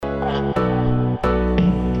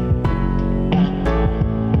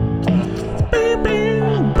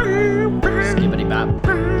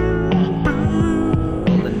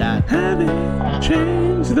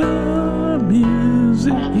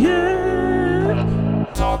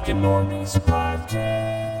Talking Normies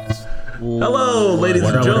podcast. Hello, ladies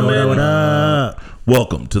and gentlemen. What up?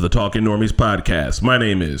 Welcome to the Talking Normies podcast. My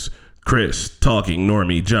name is Chris Talking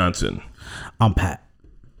Normie Johnson. I'm Pat.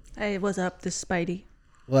 Hey, what's up? This is Spidey.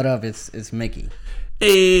 What up? It's Mickey.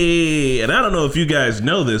 Hey, and I don't know if you guys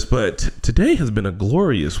know this, but today has been a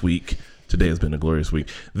glorious week. This has been a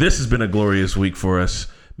glorious week for us,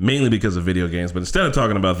 mainly because of video games. But instead of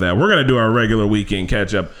talking about that, we're going to do our regular weekend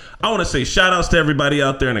catch up. I want to say shout outs to everybody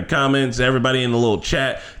out there in the comments, everybody in the little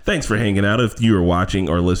chat. Thanks for hanging out. If you are watching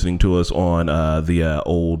or listening to us on the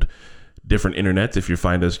old different internets, if you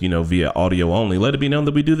find us, via audio only, let it be known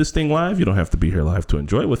that we do this thing live. You don't have to be here live to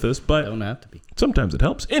enjoy it with us, but Don't have to be. Sometimes it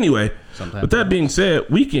helps. Anyway, with that being said,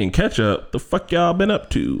 weekend catch up. The fuck y'all been up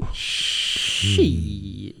to?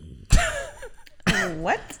 Shit.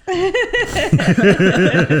 What?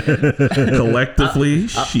 Collectively,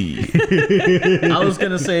 she. I was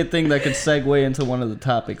gonna say a thing that could segue into one of the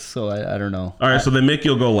topics, so I don't know. All right, so then Mick,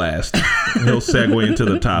 you'll go last. He'll segue into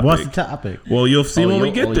the topic. What's the topic? Well, you'll see when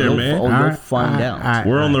we get there, man. You'll find out.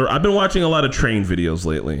 We're on the. I've been watching a lot of train videos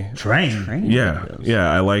lately. Train?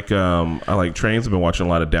 Yeah. I like trains. I've been watching a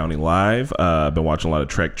lot of Downey Live. I've been watching a lot of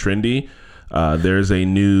Trek Trendy. There's a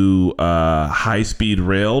new high-speed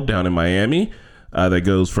rail down in Miami that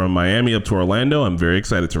goes from Miami up to Orlando. I'm very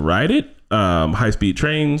excited to ride it. High-speed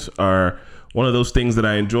trains are one of those things that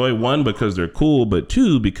I enjoy. One, because they're cool, but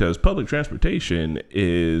two, because public transportation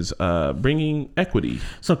is bringing equity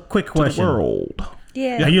So, quick question. to the world.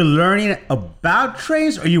 Yeah. Are you learning about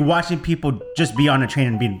trains, or are you watching people just be on a train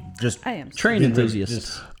and be just... I am. Train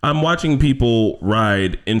enthusiasts. I'm watching people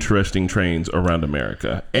ride interesting trains around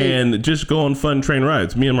America and just go on fun train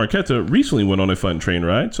rides. Me and Marketa recently went on a fun train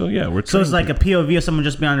ride. So, yeah, we're So it's like a POV of someone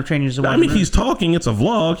just be on a train and just watching. I mean, he's talking. It's a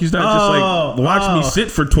vlog. He's not just like, watch me sit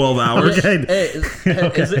for 12 hours. Okay. Hey,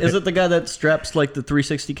 is it the guy that straps like the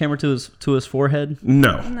 360 camera to his forehead?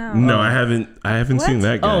 No, I haven't seen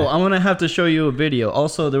that guy. Oh, I'm gonna have to show you a video.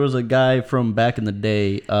 Also, there was a guy from back in the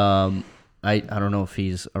day. I don't know if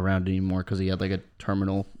he's around anymore because he had like a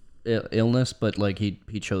terminal illness, but like he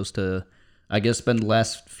chose to, I guess, spend the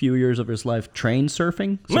last few years of his life train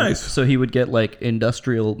surfing. Nice. So he would get like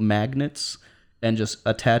industrial magnets and just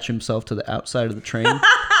attach himself to the outside of the train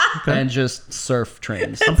and just surf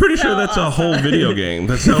trains. I'm pretty sure that's a whole video game.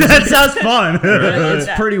 That sounds That sounds fun.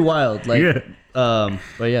 It's pretty wild. Like, Yeah.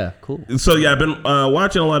 but yeah, cool. So yeah, I've been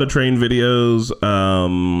watching a lot of train videos.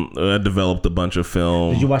 I developed a bunch of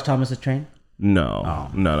film. Did you watch Thomas's Train? No,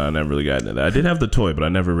 I never really got into that. I did have the toy, but I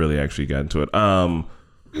never really actually got into it.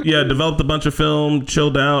 Yeah, developed a bunch of film,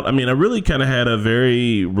 chilled out. I mean, I really kind of had a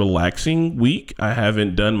very relaxing week. I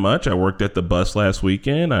haven't done much. I worked at the bus last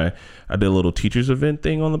weekend. I did a little teachers event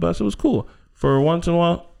thing on the bus. It was cool. For once in a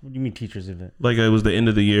while. What do you mean teachers event? Like it was the end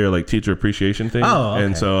of the year, like teacher appreciation thing. Oh, okay.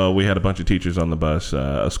 And so we had a bunch of teachers on the bus.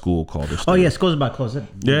 A school called us. Oh, yeah, school's about close.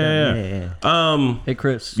 Yeah. Hey,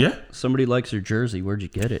 Chris. Yeah? Somebody likes your jersey. Where'd you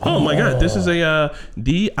get it? Oh my God, this is a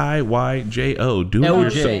DIYJO.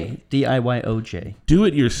 LJ. DIYOJ. Do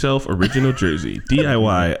it yourself original jersey.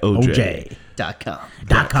 DIYOJ. .com.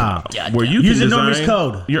 Where you Use can the Normies design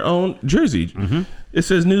code. your own jersey. Mm-hmm. It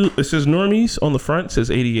says Normies on the front. It says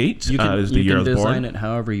 88 You can, is the year I was design born. it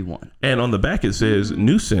however you want. And on the back it says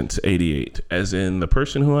Nuisance 88, as in the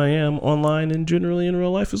person who I am online and generally in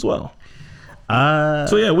real life as well.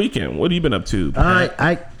 So yeah, weekend. What have you been up to, Pat?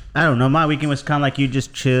 I don't know. My weekend was kind of like you,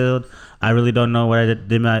 just chilled. I really don't know what I did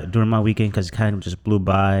during my weekend because it kind of just blew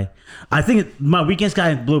by. I think my weekends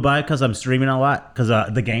kind of blew by because I'm streaming a lot because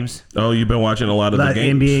the games. Oh, you've been watching a lot of the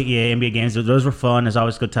games? NBA games. Those were fun. It's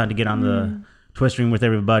always a good time to get on the Twitch stream with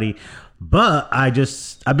everybody. But I've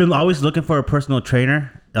been always looking for a personal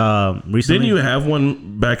trainer. Recently, Didn't you have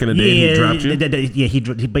one back in the day? Yeah, And he dropped you. Yeah, he.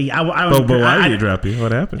 But why did he drop you?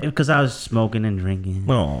 What happened? Because I was smoking and drinking.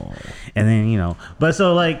 Oh, And then, but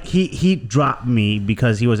so like he dropped me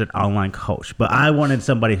because he was an online coach. But I wanted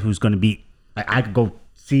somebody who's going to be, I could go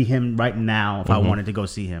see him right now if I wanted to go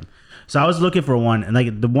see him. So I was looking for one, and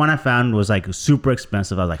like the one I found was like super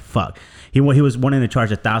expensive. I was like, fuck. He was wanting to charge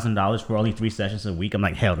 $1,000 for only 3 sessions a week. I'm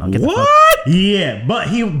like, hell no. Get what? Yeah, but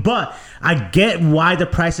I get why the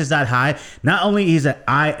price is that high. Not only is an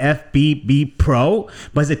IFBB pro,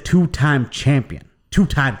 but he's a 2-time champion.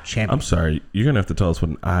 2-time champion. I'm sorry. You're going to have to tell us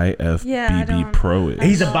what an IFBB pro is.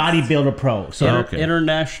 He's a bodybuilder pro. So Okay.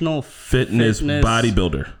 International Fitness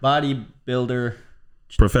bodybuilder. Bodybuilder.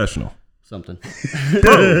 Professional. Something.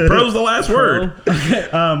 Pro's the last word.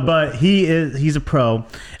 but he's a pro,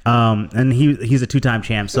 and he's a 2-time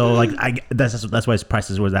champ. So like that's why his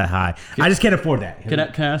prices were that high. I just can't afford that. Can I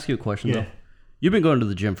ask you a question though? You've been going to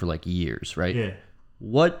the gym for like years, right? Yeah.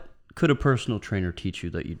 What could a personal trainer teach you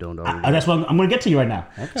that you don't already? That's what I'm going to get to you right now.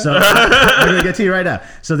 Okay. So I'm going to get to you right now.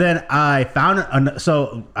 So then I found,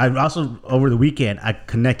 so I also, over the weekend, I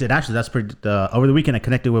connected, actually that's pretty, over the weekend I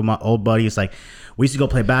connected with my old buddy. It's like, we used to go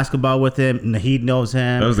play basketball with him. Naheed knows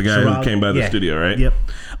him. That was the guy who came by the studio, right? Yep.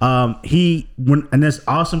 And it's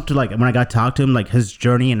awesome to like, when I got to talk to him, like his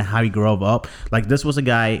journey and how he grew up. Like this was a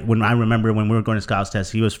guy, when I remember when we were going to Scouts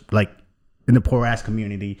Test, he was like, in the poor ass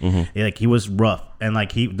community, like he was rough, and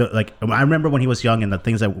like I remember when he was young and the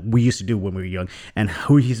things that we used to do when we were young, and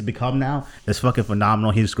who he's become now is fucking phenomenal.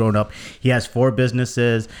 He's grown up. He has 4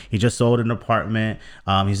 businesses. He just sold an apartment.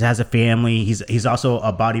 He has a family. He's also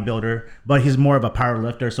a bodybuilder, but he's more of a power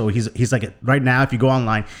lifter. So he's like right now, if you go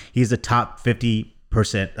online, he's the top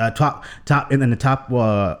 50%, top in the top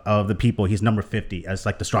of the people. He's number 50 as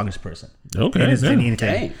like the strongest person. Okay,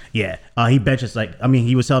 anything. Yeah. He benches like, I mean,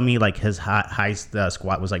 he was telling me like his highest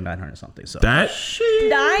squat was like 900 something. So that's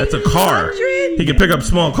a car. He can pick up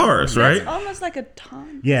small cars, right? That's almost like a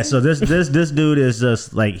ton. Yeah. So this dude is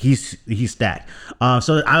just like he's stacked.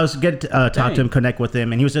 So I was getting to talk to him, connect with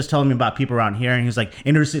him, and he was just telling me about people around here, and he was like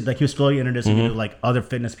interested, like he was slowly introducing me to like other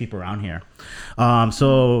fitness people around here.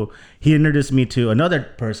 So he introduced me to another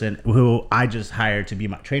person who I just hired to be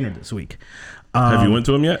my trainer this week. Have you went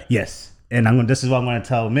to him yet? Yes. And this is what I'm going to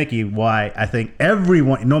tell Mickey why I think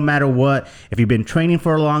everyone, no matter what, if you've been training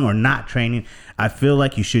for long or not training, I feel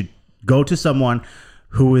like you should go to someone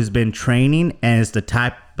who has been training and is the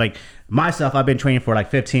type, like myself, I've been training for like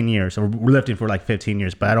 15 years or lifting for like 15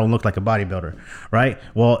 years, but I don't look like a bodybuilder, right?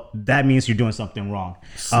 Well, that means you're doing something wrong.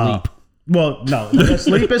 Sleep. Well, no,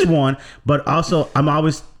 sleep is one, but also I'm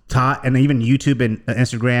always taught, and even YouTube and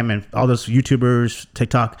Instagram and all those YouTubers,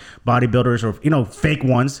 TikTok bodybuilders, or fake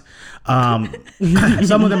ones.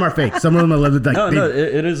 Some of them are fake. Some of them are like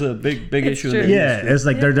it is a big issue. In the industry. It's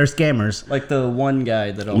like they're scammers. Like the one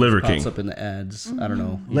guy that always Liver pops King. up in the ads. I don't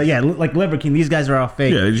know. Like Liver King. These guys are all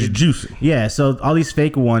fake. Yeah, they're just juicing. Yeah, so all these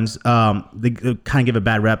fake ones, they kind of give a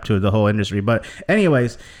bad rep to the whole industry. But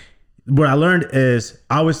anyways, what I learned is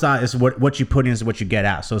I always thought is what you put in is what you get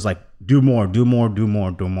out. So it's like do more.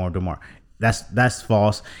 That's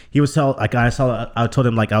false. He was I told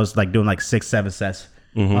him like I was like doing like 6-7 sets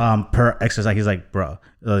per exercise. He's like, bro,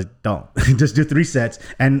 don't just do 3 sets.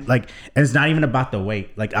 And it's not even about the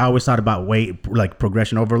weight. Like I always thought about weight, like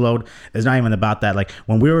progression overload. It's not even about that. Like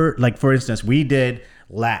when we were like, for instance, we did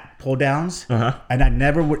lat pull downs, and I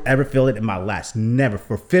never would ever feel it in my lats. Never,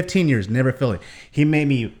 for 15 years, never feel it. He made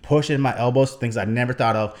me push in my elbows, things I never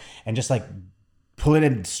thought of, and just like pull it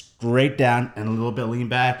in straight down and a little bit lean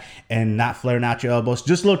back and not flaring out your elbows.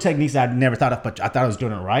 Just little techniques that I never thought of, but I thought I was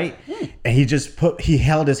doing it right. And he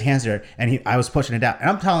held his hands there, and I was pushing it down. And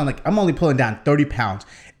I'm telling, like, I'm only pulling down 30 pounds.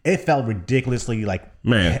 It felt ridiculously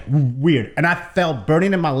weird, and I felt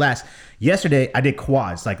burning in my lats. Yesterday I did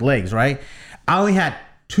quads, like legs, right? I only had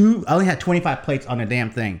 25 plates on the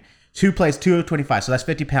damn thing. 2 plates, 2 of 25, so that's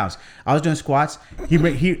 50 pounds. I was doing squats.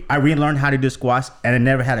 I relearned how to do squats, and I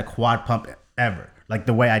never had a quad pump ever, like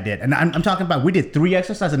the way I did. And I'm talking about, we did 3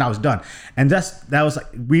 exercises and I was done. And that was like,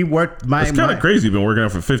 we worked It's kind of crazy. You've been working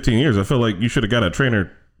out for 15 years. I feel like you should have got a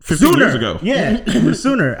trainer 15 years ago. Yeah,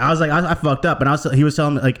 sooner. I was like, I fucked up, and he was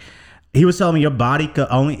telling me your body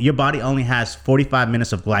only has 45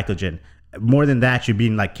 minutes of glycogen. More than that, you're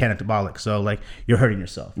being like catabolic, so like you're hurting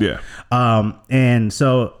yourself. Yeah. And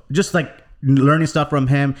so just like learning stuff from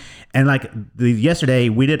him, and like yesterday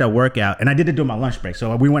we did a workout, and I did it during my lunch break.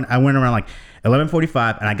 So I went around like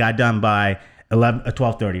 11:45, and I got done by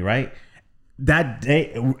 12:30. Right. That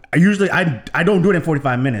day, I don't do it in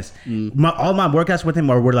 45 minutes. All my workouts with him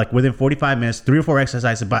were like within 45 minutes, 3 or 4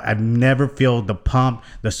 exercises, but I've never felt the pump,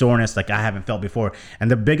 the soreness like I haven't felt before.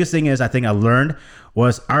 And the biggest thing is, I think I learned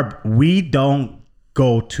was we don't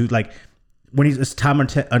go to like, when it's time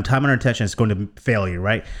and attention, it's going to failure,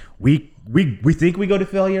 right? We think we go to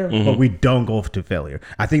failure, but we don't go to failure.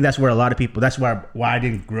 I think that's where a lot of people, that's why I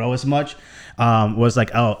didn't grow as much, was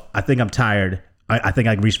like, oh, I think I'm tired. I think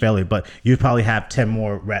I reached failure, but you probably have 10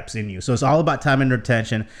 more reps in you. So it's all about time and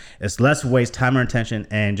retention. It's less waste, time and retention,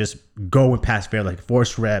 and just going past failure, like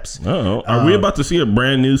force reps. Oh, are we about to see a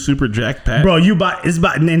brand new super jack Pat? Bro, it's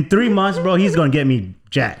about in 3 months, bro. He's gonna get me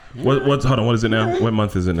jacked. Hold on, what is it now? What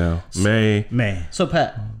month is it now? May. So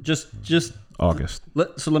Pat, just August.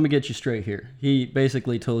 So let me get you straight here. He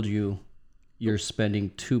basically told you you're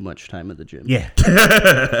spending too much time at the gym. Yeah.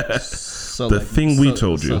 So we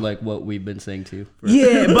told you. So like what we've been saying to you.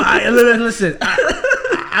 Yeah, but listen,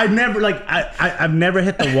 I never like I've never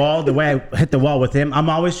hit the wall the way I hit the wall with him. I'm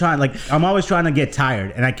always trying to get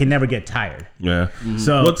tired, and I can never get tired. Yeah.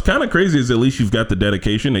 So what's kind of crazy is at least you've got the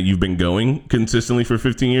dedication that you've been going consistently for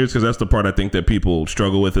 15 years, because that's the part I think that people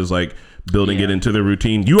struggle with, is like building it into their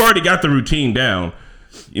routine. You already got the routine down.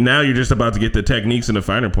 Now you're just about to get the techniques and the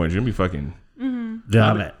finer points. You're gonna be fucking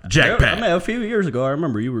jackpot. a few years ago, I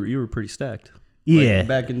remember you were pretty stacked. Yeah. Like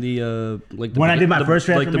back in the when I did my first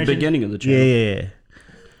transformation, like the beginning of the channel. Yeah.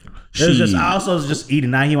 It was just, I also was just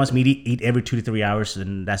eating. Now he wants me to eat every 2 to 3 hours,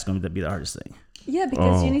 and that's going to be the hardest thing. Yeah,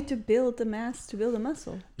 because you need to build the mass to build the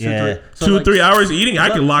muscle. Yeah. 2 or 3 hours eating, I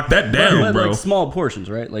can lock that down, bro. Like small portions,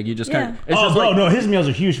 right? Like you just kind of. No, his meals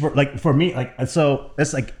are huge for me. Like, so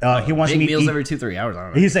it's like he wants Big me to meals eat every 2-3 hours. I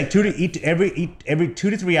don't know. He's like eat every 2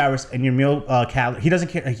 to 3 hours, and your meal he doesn't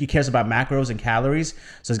care. He cares about macros and calories,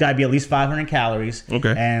 so it's got to be at least 500 calories.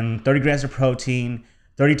 Okay. And 30 grams of protein,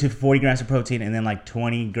 30 to 40 grams of protein, and then like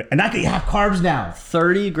 20. And I could have carbs now.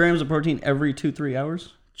 30 grams of protein every 2-3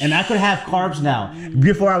 hours. And I could have carbs now.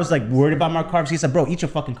 Before I was like worried about my carbs. He said, "Bro, eat your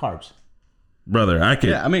fucking carbs." Brother, I can.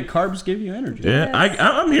 Yeah, I mean carbs give you energy. Yeah,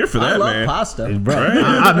 I'm here for that, I love man. pasta. Bro, Right?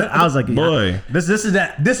 I was like, Boy. this is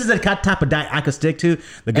the type of diet I could stick to.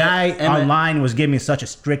 The guy online was giving me such a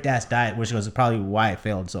strict ass diet, which was probably why I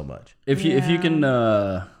failed so much. If you can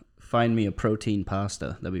find me a protein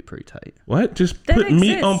pasta, that'd be pretty tight. What? Just That put meat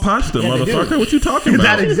exists. on pasta, motherfucker. What you talking about?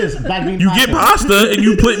 That exists. Black bean You pasta. get pasta and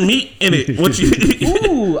you put meat in it. What you?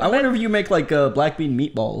 Ooh, I wonder if you make like black bean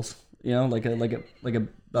meatballs. You know, like a black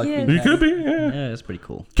Yeah. bean. You patty. could be. Yeah. Yeah, that's pretty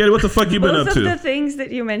cool. Katie, what the fuck you been Both up of to? the things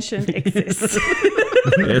that you mentioned exist.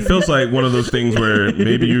 It feels like one of those things where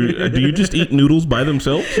maybe do you just eat noodles by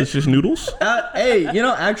themselves? It's just noodles. Hey, you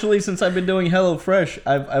know, actually, since I've been doing HelloFresh,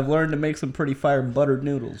 I've learned to make some pretty fire buttered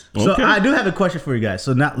noodles. So Okay. I do have a question for you guys.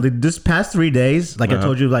 So now this past 3 days, like I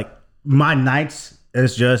told you, like my nights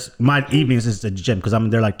is just my evenings is the gym because I'm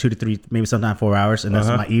there like 2 to 3, maybe sometimes 4 hours, and that's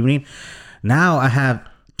my evening. Now I have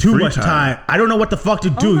too Free much time. time. I don't know what the fuck to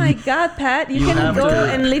do. Oh my God, Pat! You can have go to-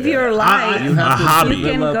 and live your life. You have A to hobby. You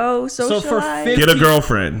can develop- go So for socialize. 50 Get a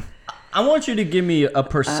girlfriend. I want you to give me a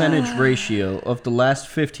percentage ratio of the last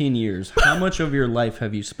 15 years. How much of your life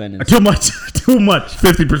have you spent in? Too much. Too much.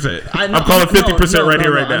 50%. I'm calling 50% right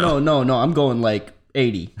here, right now. No, I'm going like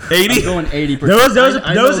 80. 80? I'm going 80%. There was a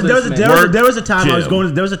time I was Gym.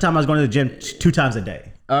 going. There was a time I was going to the gym 2 times a day.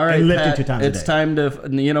 All right, and lifting Pat, 2 times it's a day. time to.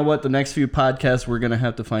 You know what? The next few podcasts, we're gonna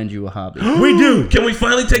have to find you a hobby. We do. Can we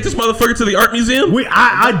finally take this motherfucker to the art museum?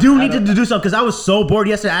 I do need to do something because I was so bored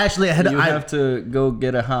yesterday. I actually had You have to go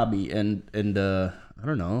get a hobby and I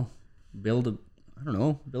don't know, build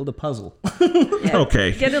a puzzle. Yeah.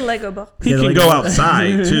 Okay. Get a Lego box. He can go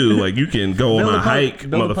outside too. Like you can go on Build a pu- hike,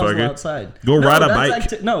 build a puzzle motherfucker. outside. Go ride a that's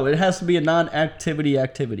bike. no, it has to be a non-activity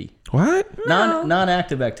activity. What?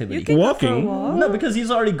 Non-active activity. You can go for a Walking? walk. No, because he's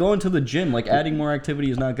already going to the gym. Like adding more activity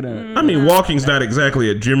is not gonna. I mean, walking's not exactly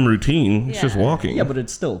a gym routine. It's just Yeah. walking. Yeah, but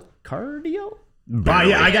it's still cardio.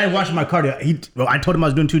 Yeah, I gotta watch my cardio. I told him I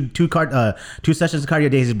was doing two sessions of cardio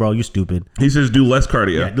days. He said, "Bro, you stupid." He says do less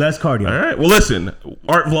cardio. Yeah, less cardio. All right. Well, listen,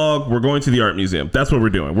 art vlog. We're going to the art museum. That's what we're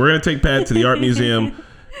doing. We're gonna take Pat to the art museum.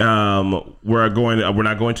 We're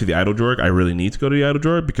not going to the Idol Drawer. I really need to go to the Idol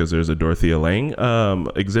Drawer because there's a Dorothea Lange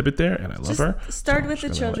exhibit there, and I love her. Start with the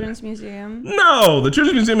Children's Museum. No, the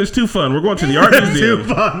Children's Museum is too fun. We're going to the art museum.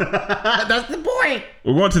 That's the point.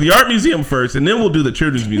 We're going to the art museum first, and then we'll do the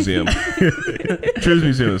Children's Museum. Children's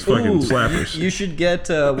Museum is fucking slappers. You should get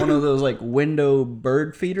one of those like window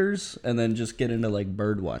bird feeders, and then just get into like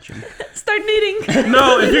bird watching. Start knitting.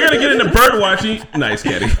 No, if you're gonna get into bird watching, nice,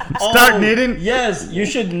 Caddy. Start knitting. Yes, you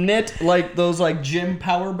should knit like those like gym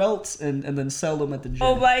power belts and then sell them at the gym.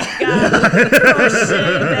 Oh my God.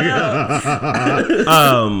 Crochet belts.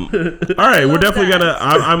 All right, we're definitely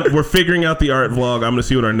that. we're figuring out the art vlog. I'm gonna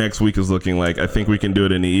see what our next week is looking like. I think we can do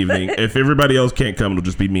it in the evening. If everybody else can't come, it'll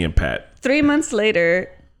just be me and Pat. 3 months later,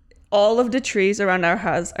 all of the trees around our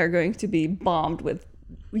house are going to be bombed with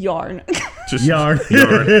yarn. Just Yarn.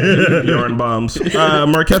 yarn bombs.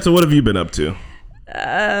 Marketa, what have you been up to?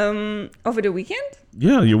 Over the weekend?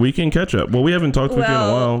 Yeah, your weekend catch up. Well, we haven't talked with you in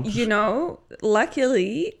a while. You know,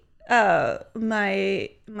 luckily, my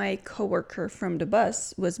coworker from the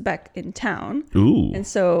bus was back in town, Ooh, and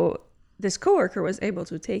so this coworker was able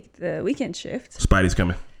to take the weekend shift. Spidey's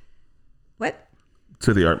coming What?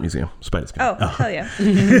 to the art museum. Spidey's coming. Oh, hell yeah.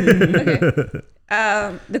 Okay.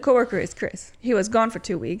 The coworker is Chris. He was gone for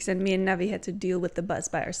 2 weeks, and me and Navi had to deal with the bus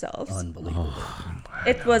by ourselves. Unbelievable.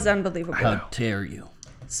 It was unbelievable. How dare you?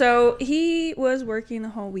 So he was working the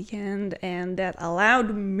whole weekend, and that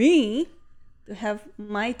allowed me to have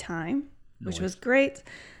my time, which was great.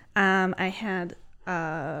 I had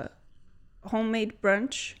homemade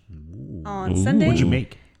brunch on Sunday. What'd you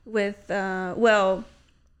make? With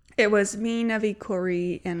it was me, Navi,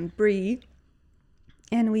 Corey, and Bree,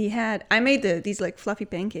 and I made these like fluffy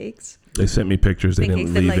pancakes. They sent me pictures. They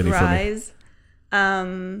Pancakes didn't that leave like any rise.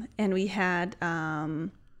 And we had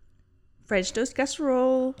French toast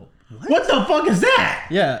casserole. What the fuck is that?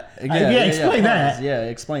 Yeah. Explain that. Yeah,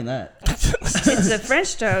 explain that. It's a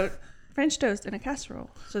French toast in a casserole.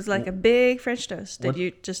 So it's like a big French toast that What?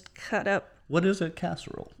 you just cut up. What is a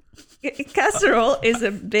casserole? Casserole is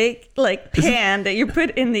a big like pan that you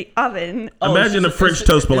put in the oven. Imagine a French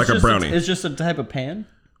toast, but like a brownie. It's just a type of pan?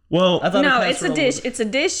 Well, I thought No, a it's a casserole dish. was- It's a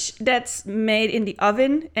dish that's made in the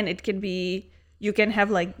oven, and it can be. You can have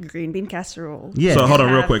like green bean casserole. Yeah. so hold on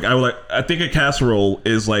real have- quick. I think a casserole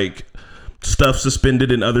is like stuff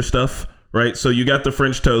suspended in other stuff, right? So you got the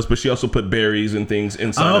French toast, but she also put berries and things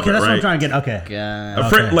inside Oh, of okay, it, that's right? what I'm trying to get. Okay. Yeah.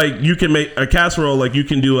 Like you can make a casserole, like you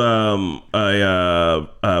can do my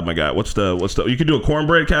God, what's the you can do a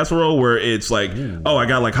cornbread casserole where it's like, oh, I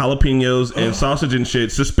got like jalapenos and sausage and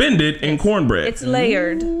shit suspended in cornbread. It's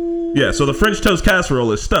layered. Yeah, so the French toast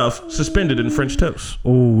casserole is stuff suspended in French toast.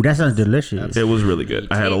 Oh, that sounds delicious. It was really good.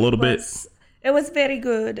 I had a little bit. It was very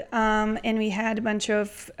good. And we had a bunch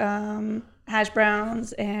of hash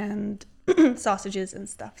browns and sausages and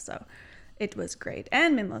stuff. So it was great.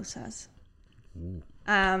 And mimosas.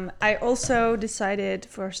 I also decided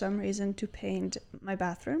for some reason to paint my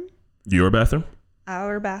bathroom. Your bathroom?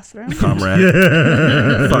 Our bathroom. Comrade.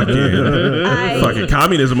 Fuck yeah. Fucking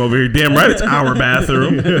communism over here. Damn right, it's our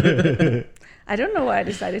bathroom. I don't know why I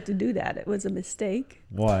decided to do that. It was a mistake.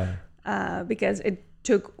 Why? Because it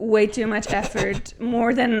took way too much effort,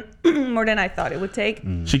 more than I thought it would take.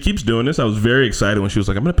 She keeps doing this. I was very excited when she was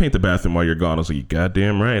like, I'm going to paint the bathroom while you're gone. I was like, you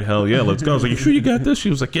goddamn right. Hell yeah, let's go. I was like, you sure you got this? She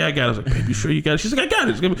was like, yeah, I got it. I was like, babe, you sure you got it? She's like, I got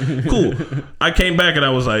it. It's gonna be cool. I came back and I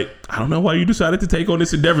was like, I don't know why you decided to take on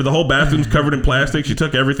this endeavor. The whole bathroom's covered in plastic. She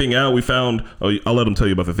took everything out. We found, I'll let them tell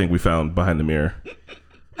you about the thing we found behind the mirror.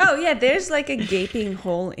 Oh yeah, there's like a gaping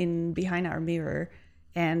hole behind our mirror,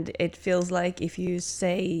 and it feels like if you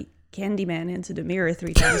say Candyman into the mirror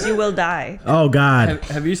 3 times, you will die. Oh God.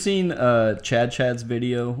 Have you seen Chad's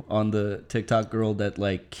video on the TikTok girl that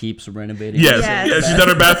like keeps renovating? Yes. Yes. Yeah, she's done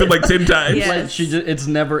her bathroom like 10 times. Yeah. Like it's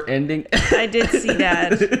never ending. I did see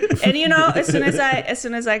that, and you know, as soon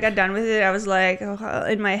as I got done with it, I was like, oh,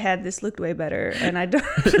 in my head, this looked way better, and I don't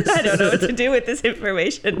know what to do with this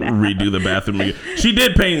information now. Redo the bathroom again. She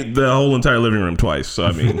did paint the whole entire living room twice. So,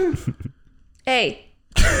 I mean, Hey,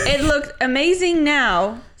 it looked amazing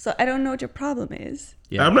now, so I don't know what your problem is.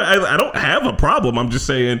 Yeah. I don't have a problem. I'm just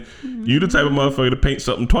saying, you the type of motherfucker to paint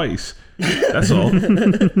something twice. That's all.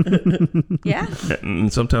 Yeah.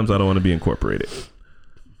 And sometimes I don't want to be incorporated.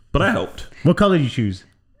 But I helped. What color did you choose?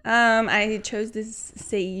 I chose this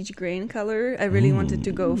sage green color. I really wanted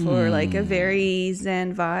to go for like a very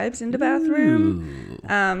zen vibes in the bathroom.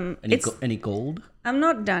 Any gold? I'm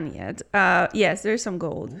not done yet. Yes, there's some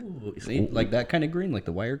gold. Ooh, see, like that kind of green, like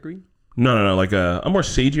the wire green. No. Like a more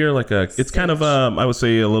sageier, like a. It's kind of I would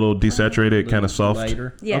say a little desaturated, kind of soft.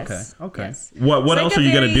 Lighter. Yes. Okay. Yes. What It's else like are a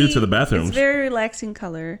you gonna do very- to the bathrooms? It's very relaxing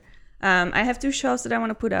color. I have 2 shelves that I want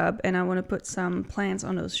to put up, and I want to put some plants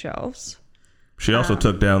on those shelves. She also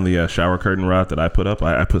took down the shower curtain rod that I put up.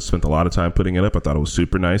 I spent a lot of time putting it up. I thought it was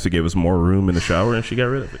super nice. It gave us more room in the shower, and she got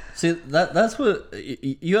rid of it. See, that's what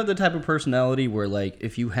you have the type of personality where like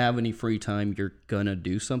if you have any free time, you're gonna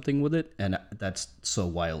do something with it, and that's so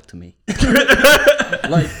wild to me.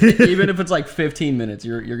 Like even if it's like 15 minutes,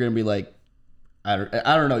 you're gonna be like, I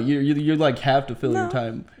don't know. You like have to fill your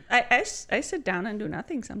time. I sit down and do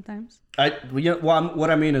nothing sometimes. What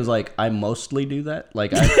I mean is like I mostly do that.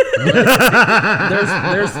 Like there's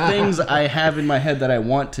things I have in my head that I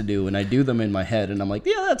want to do, and I do them in my head, and I'm like,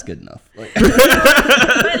 yeah, that's good enough. Like,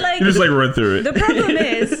 But like You just like run through it.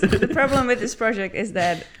 the problem with this project is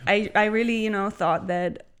that I really thought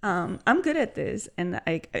that I'm good at this, and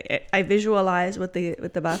I visualize what the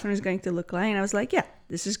bathroom is going to look like, and I was like, yeah,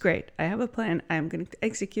 this is great. I have a plan. I'm going to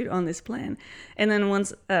execute on this plan. And then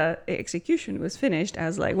once execution was finished, I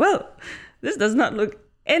was like, well, this does not look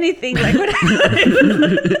anything like what I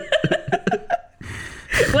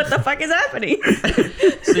what the fuck is happening?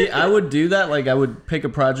 see, I would do that. Like I would pick a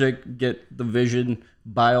project, get the vision,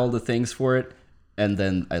 buy all the things for it, and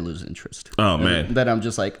then I lose interest. Oh, And man. then I'm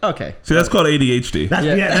just like, okay. See, that's called ADHD. That's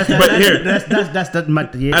Yeah. yeah.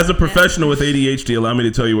 As a professional with ADHD, allow me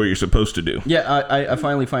to tell you what you're supposed to do. Yeah, I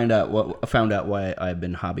finally found out why I've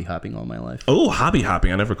been hobby hopping all my life. Oh, hobby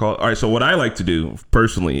hopping. I never call it. All right. So what I like to do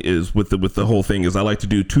personally is with the whole thing is I like to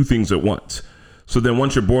do 2 things at once. So then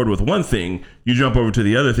once you're bored with one thing, you jump over to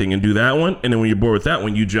the other thing and do that one. And then when you're bored with that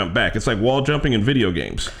one, you jump back. It's like wall jumping in video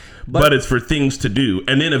games. But it's for things to do.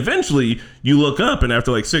 And then eventually you look up and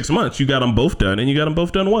after like 6 months, you got them both done and you got them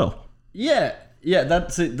both done well. Yeah,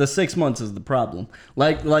 that's it. The 6 months is the problem.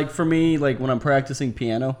 Like for me, like when I'm practicing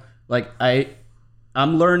piano, like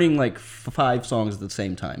I'm learning like 5 songs at the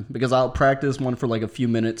same time because I'll practice one for like a few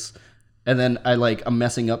minutes and then I'm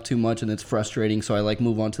messing up too much and it's frustrating. So I like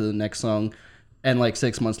move on to the next song. And like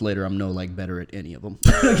 6 months later, I'm no like better at any of them.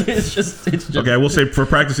 it's just. Okay, I will say for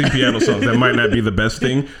practicing piano songs, that might not be the best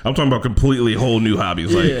thing. I'm talking about completely whole new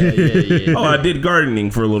hobbies. Like, yeah. oh, I did gardening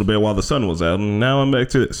for a little bit while the sun was out, and now I'm back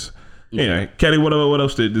to this. Yeah, Caddy, what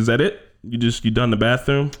else is that it? You done the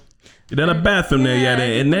bathroom? You done a bathroom there, I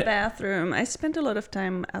isn't did the it? bathroom. I spent a lot of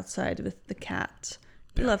time outside with the cat.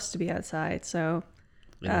 He loves to be outside, so.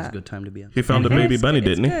 It was a good time to be on. He found a baby bunny,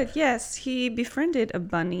 didn't he? Good. Yes, he befriended a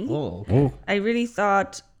bunny. Oh, okay. I really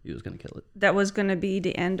thought He was gonna kill it. that was going to be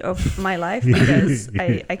the end of my life because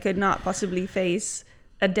I could not possibly face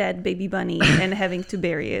a dead baby bunny and having to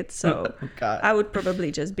bury it. So God. I would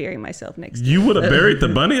probably just bury myself next to it. You would have buried the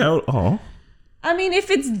bunny out. Oh, I mean,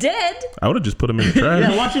 if it's dead, I would have just put him in the trash. Yeah,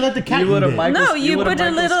 why don't you let the cat You eat would've it? Michael- no, you would've put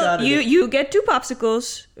a Michael little, Scotted it. you get 2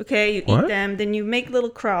 popsicles, okay, you What? eat them, then you make little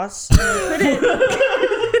cross, you put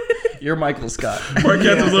it, You're Michael Scott.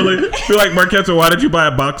 Marketa was literally feel like Marketa. Why did you buy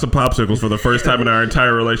a box of popsicles for the first time in our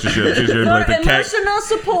entire relationship? She's gonna be for like the cat. emotional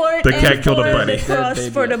support the cat and killed a for bunny. the cross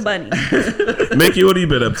Dead for the baby bunny. Mickey, what have you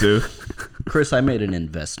been up to? Chris, I made an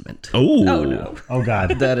investment Oh, Oh no. Oh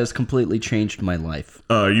God. that has completely changed my life.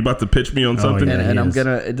 You about to pitch me on something? yeah. And I'm Yes.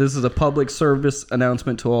 gonna. This is a public service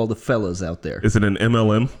announcement to all the fellas out there. Is it an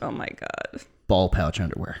MLM? Oh my god. Ball pouch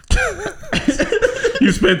underwear.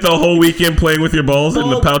 You spent the whole weekend playing with your balls in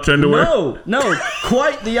the pouch underwear? No,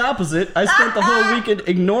 quite the opposite. I spent the whole weekend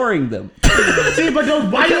ignoring them See, but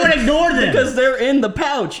why you would ignore them? because they're in the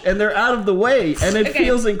pouch and they're out of the way, and it Okay.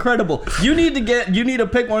 feels incredible. You need to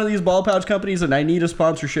pick one of these ball pouch companies, and I need a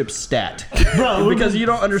sponsorship stat, Bro, because you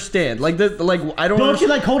don't understand. Like I don't. don't you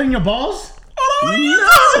like holding your balls? What are you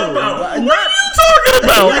talking about?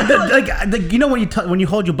 Like, you know when you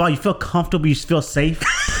hold your ball, you feel comfortable, you feel safe.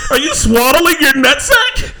 Are you swaddling your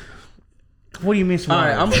nutsack? What do you mean? All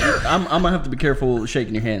right, I'm gonna have to be careful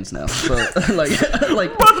shaking your hands now. So like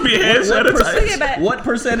About to be hand sanitizer. Okay, but what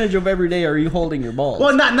percentage of every day are you holding your balls?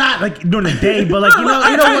 Well, not like during the day, but like you know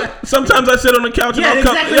what? Sometimes I sit on the couch and Yeah, I'll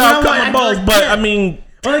exactly I'll what cut I'm my like. balls, but Yeah. I mean,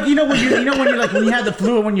 Or like when you have the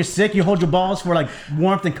flu or when you're sick, you hold your balls for like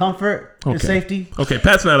warmth and comfort and Okay. safety. okay,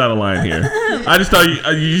 Pat's not out of line here. I just thought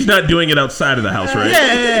you're just not doing it outside of the house, right?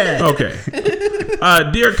 Yeah. Okay.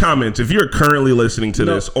 Dear comments, if you're currently listening to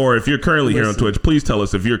this, or if you're currently here on Twitch, please tell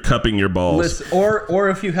us if you're cupping your balls. Listen, or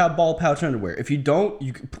if you have ball pouch underwear. If you don't,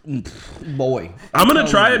 you boy. I'm gonna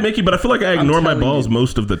try it, Mickey, but I feel like I ignore my telling balls you.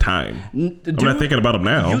 most of the time. I'm not thinking about them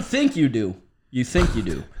now. You think you do. You think you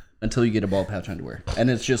do. Until you get a ball pouch underwear. And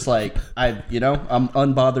it's just like, I'm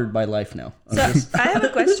unbothered by life now. so I have a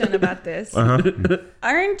question about this.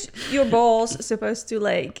 Aren't your balls supposed to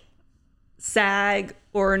like sag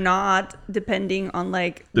or not depending on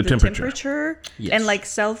like The temperature. temperature Yes. and like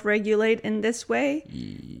self-regulate in this way?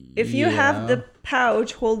 If you have the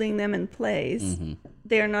pouch holding them in place,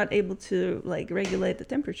 they're not able to like regulate the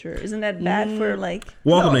temperature. Isn't that bad for like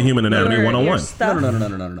Welcome to Human Anatomy your 101. stuff?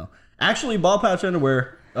 No. Actually, ball pouch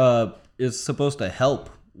underwear is supposed to help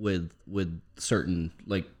with certain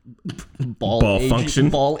like ball aging, function?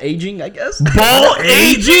 ball aging, I guess. Ball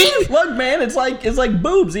aging? Look, man, it's like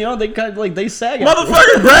boobs. You know, they kind of like they sag.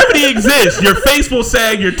 Motherfucker, gravity exists. Your face will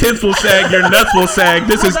sag, your tits will sag, your nuts will sag.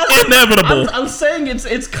 This is inevitable. I'm saying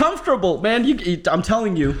it's comfortable, man. I'm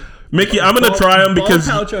telling you. Mickey, I'm gonna try them because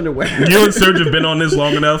ball pouch underwear. you and Serge have been on this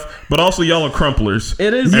long enough, but also y'all are crumplers.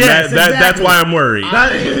 It is. And Yes, that's exactly. why I'm worried.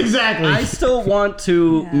 Exactly. I still want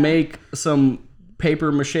to make some paper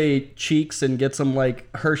mache cheeks and get some like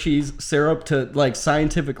Hershey's syrup to like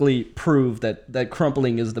scientifically prove that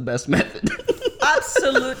crumpling is the best method.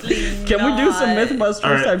 Absolutely. Can we do some not.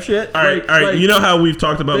 Mythbusters type shit? All right. You know how we've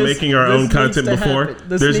talked about this- making our this own needs content to before? happen.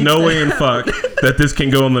 This There's needs no to way in fuck that this can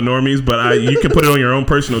go on the Normies, but you can put it on your own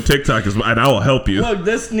personal TikTok, and I will help you. Look,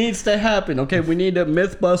 this needs to happen. Okay, we need a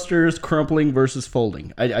Mythbusters crumpling versus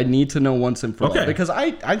folding. I need to know once and for all Okay. because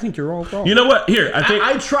I think you're all wrong. You know what? Here, I think.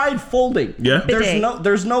 I tried folding. Yeah?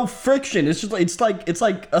 There's no friction. It's just it's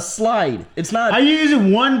like a slide. It's not. Are you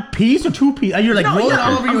using one piece or two pieces? Are you like rolling yeah,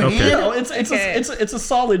 all over your Okay. hand? No, it's Okay. it's it's a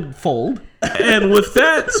solid fold. And with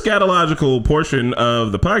that scatological portion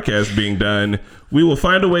of the podcast being done, we will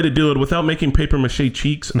find a way to do it without making paper mache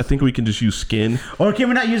cheeks. I think we can just use skin. Or can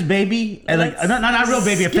we not use baby? And like not real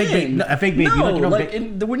baby, a fake baby. No, a fake baby. No, like,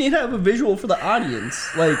 we need to have a visual for the audience.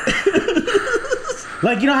 Like,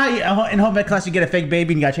 like you know how in home ec class you get a fake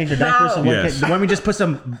baby and you got to change the diapers. So Yes. why don't we just put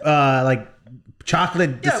some like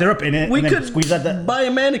chocolate syrup in it we and then could squeeze out the buy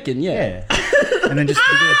a mannequin. Yeah. and then just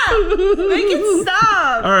Make it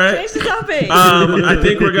stop. All right. Change the topic. I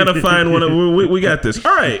think we're gonna find one. We got this.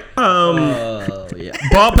 All right. Yeah.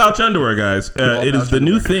 Ball pouch underwear, guys. It is pouch the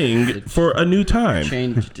new underwear. thing for a new time.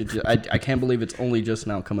 I can't believe it's only just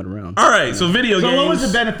now coming around. All right. So video So games. what was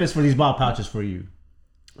the benefits for these ball pouches for you?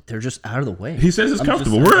 They're just out of the way. He says it's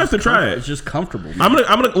comfortable. We're gonna have to try it. It's just comfortable. I'm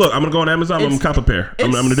gonna go on Amazon. I'm gonna cop a pair.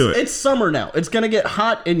 I'm gonna do it. It's summer now. It's gonna get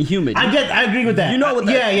hot and humid. I agree with that. You know what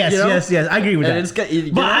that- Yeah, yes, you know? yes. I agree with And that. it's got-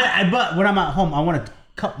 you but know? but when I'm at home, I want to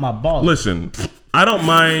cup my balls. Listen, I don't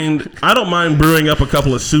mind brewing up a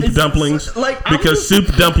couple of soup dumplings like, I'm because just-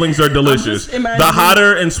 soup dumplings are delicious. just imagining- The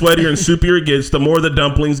hotter and sweatier and soupier it gets, the more the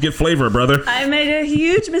dumplings get flavor, brother. I made a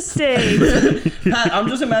huge mistake. Pat, I'm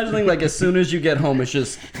just imagining like as soon as you get home, it's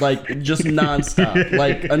just nonstop,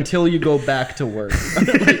 like until you go back to work.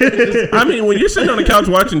 I mean, when you're sitting on the couch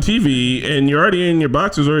watching TV and you're already in your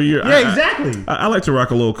boxers or you're exactly. I like to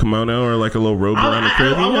rock a little kimono or like a little robe around the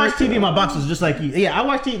crib. I watch TV in my boxes just like you. Yeah, I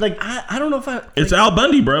watch TV like I don't know if I. It's Al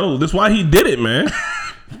Bundy, bro. That's why he did it, man.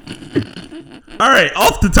 All right,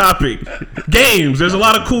 off the topic. Games. There's a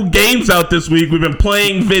lot of cool games out this week. We've been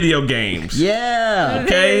playing video games. Yeah.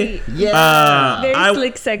 Okay. Yeah. Very I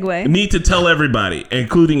slick segue. need to tell everybody,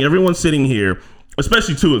 including everyone sitting here,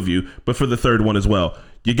 especially two of you, but for the third one as well.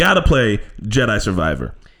 You got to play Jedi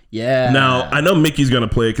Survivor. Yeah. Now, I know Mickey's going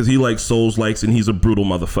to play it because he likes Souls likes and he's a brutal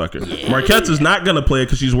motherfucker. Marketa's not going to play it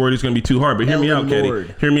because she's worried it's going to be too hard. But hear me out, Lord.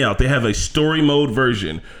 Katie. Hear me out. They have a story mode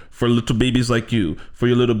version for little babies like you, for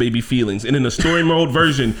your little baby feelings. And in the story mode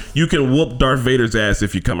version, you can whoop Darth Vader's ass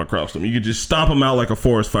if you come across him. You can just stomp him out like a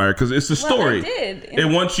forest fire because it's the story. I did. It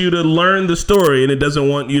wants you to learn the story and it doesn't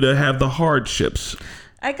want you to have the hardships.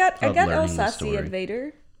 I got all learning the sassy story. at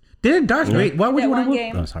Vader. didn't Darth Vader? Why would That you want one to?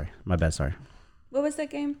 game. Oh, sorry, my bad. Sorry. What was that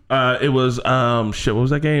game? It was shit. What was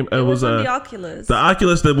that game? It was on the Oculus. The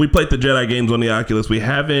Oculus. That we played the Jedi games on the Oculus. We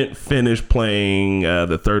haven't finished playing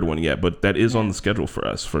the third one yet, but that is on the schedule for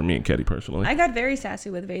us, for me and Ketty personally. I got very sassy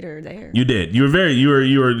with Vader there. You did. You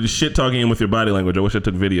were shit talking him with your body language. I wish I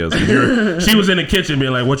took videos. She was in the kitchen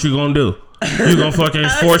being like, "What you gonna do? You gonna fucking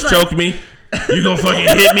force choke me? You gonna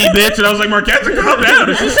fucking hit me, bitch?" And I was like, "Marketa, calm down."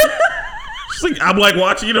 And she's like, I'm like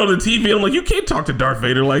watching it on the TV. I'm like, you can't talk to Darth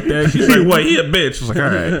Vader like that. She's like, what? He a bitch. I was like, all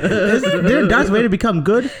right. Didn't Darth Vader become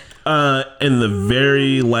good? In the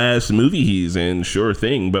very last movie he's in, sure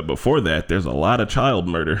thing. But before that, there's a lot of child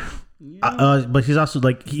murder. But he's also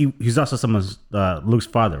like he's also someone's Luke's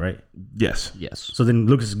father, right? Yes. Yes. So then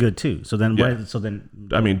Luke is good too. So then Yeah. why? So then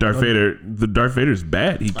I mean, Darth Vader's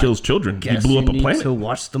bad. He kills children. He blew up a need planet. to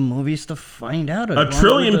watch the movies to find out. A along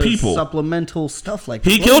trillion with the people. Supplemental stuff like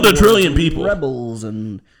He Clone killed a Wars trillion and people. Rebels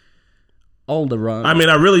and Alderaan. I mean,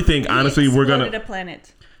 I really think, honestly, we're Exploded gonna a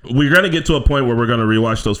planet. get to a point where we're gonna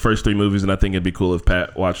rewatch those first three movies, and I think it'd be cool if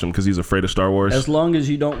Pat watched them because he's afraid of Star Wars. As long as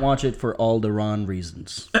you don't watch it for Alderaan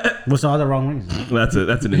reasons. what's all the wrong reasons?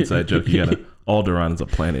 That's an inside joke. You gotta. Alderaan is a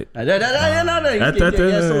planet. He has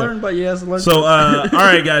to learn, but he has to learn. So, all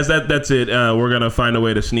right, guys, that's it. We're gonna find a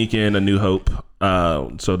way to sneak in A New Hope,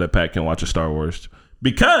 so that Pat can watch a Star Wars.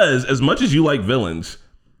 Because as much as you like villains,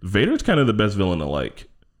 Vader's kind of the best villain to like.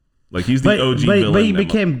 Like he's the OG villain. But he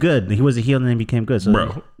became good. He was a heel and then he became good. So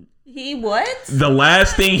bro. He what? The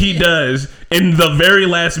last thing he does in the very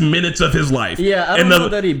last minutes of his life. Yeah, I don't know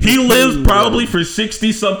that he lives became probably for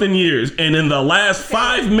 60-something years, and in the last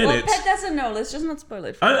 5 minutes. Well, Pet doesn't know. Let's just not spoil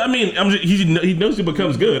it. For him. I mean, he knows he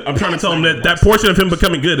becomes good. I'm trying to tell him that portion of him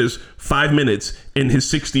becoming good is 5 minutes in his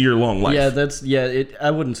 60-year-long life. Yeah, I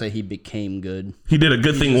wouldn't say he became good. He did a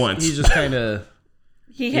good thing once. He just kind of.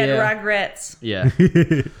 He had Yeah. regrets. Yeah,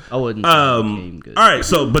 I wouldn't. Say he became good. All right,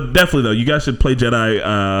 so but definitely though, you guys should play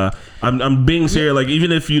Jedi. I'm being serious. Like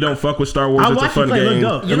even if you don't fuck with Star Wars, I it's a watched fun you play. game.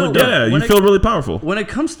 Look dope. You know, Yeah, you when feel really powerful. When it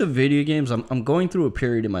comes to video games, I'm going through a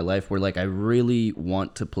period in my life where like I really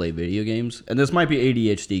want to play video games, and this might be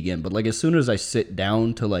ADHD again, but like as soon as I sit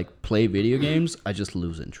down to like play video games, I just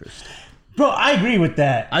lose interest. Bro, I agree with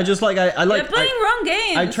that. I just like I like. You're playing wrong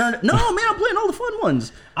games. I turn. No, man, I'm playing all the fun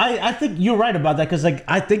ones. I think you're right about that because like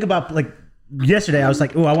I think about like yesterday I was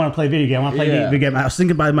like, oh, I want to play video game. I want to play video game. I was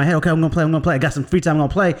thinking about it in my head, okay, I'm gonna play. I got some free time, I'm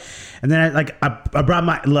gonna play. And then I brought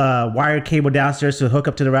my wired cable downstairs to hook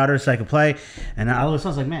up to the router so I could play. And all of a sudden I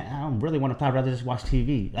was like, man, I don't really want to play. I'd rather just watch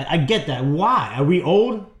TV. I get that. Why? Are we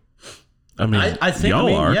old? I mean, I think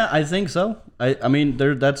y'all are. Yeah, I think so. I mean,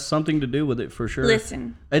 that's something to do with it for sure.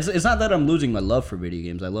 Listen, it's not that I'm losing my love for video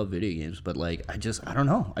games. I love video games, but like I don't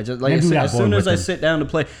know. I just like Maybe we got as bored soon as with I them. sit down to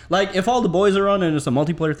play, like if all the boys are on and it's a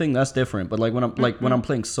multiplayer thing, that's different. But like when I'm when I'm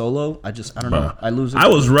playing solo, I don't know. I lose. I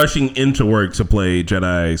was rushing into work to play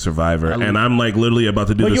Jedi Survivor, and I'm like literally about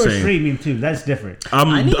to do But the you're same. streaming too. That's different.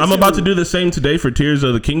 I'm about to do the same today for Tears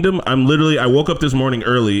of the Kingdom. I woke up this morning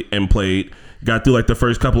early and played. Got through like the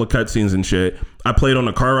first couple of cutscenes and shit. I played on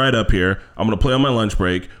the car ride up here. I'm gonna play on my lunch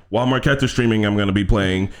break while Marketa's streaming. I'm gonna be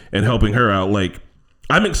playing and helping her out. Like,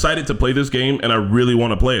 I'm excited to play this game, and I really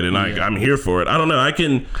want to play it, and I'm here for it. I don't know.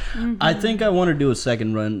 I think I want to do a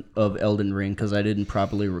second run of Elden Ring because I didn't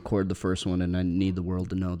properly record the first one, and I need the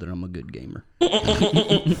world to know that I'm a good gamer.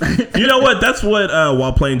 You know what? That's what.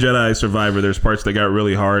 While playing Jedi Survivor, there's parts that got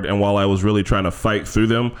really hard, and while I was really trying to fight through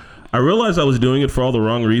them, I realized I was doing it for all the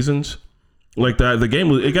wrong reasons. Like the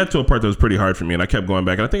game, it got to a part that was pretty hard for me, and I kept going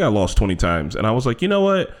back. And I think I lost 20 times, and I was like, you know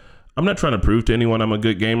what? I'm not trying to prove to anyone I'm a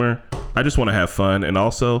good gamer. I just want to have fun, and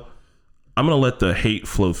also, I'm gonna let the hate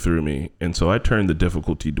flow through me. And so I turned the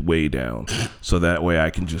difficulty way down, so that way I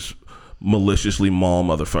can just maliciously maul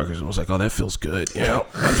motherfuckers. And I was like, oh, that feels good. Yeah,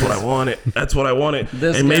 that's what I wanted. That's what I wanted.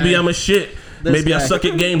 And maybe I'm a shit. Maybe I suck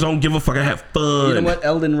at games. I don't give a fuck. I have fun. You know what?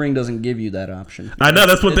 Elden Ring doesn't give you that option. I know.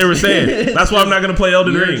 That's what they were saying. That's why I'm not going to play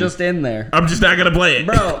Elden You're Ring. just in there. I'm just not going to play it.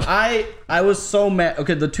 Bro, I was so mad.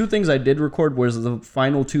 Okay, the two things I did record was the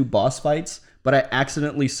final two boss fights, but I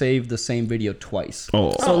accidentally saved the same video twice.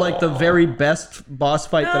 Oh. So like the very best boss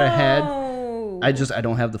fight that I had, no. I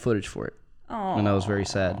don't have the footage for it. And I was very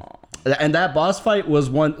sad. And that boss fight was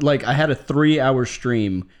one, like I had a 3-hour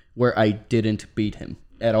stream where I didn't beat him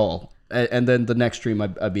at all. And then the next stream I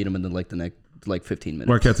beat him in the next 15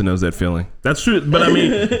 minutes. Marketa knows that feeling. That's true. But I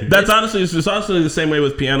mean, it's honestly the same way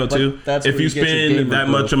with piano too. That's if where you you get your spend gamer that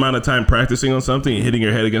much growth. amount of time practicing on something and hitting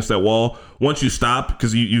your head against that wall, once you stop,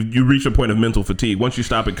 because you reach a point of mental fatigue. Once you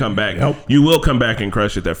stop and come back, you will come back and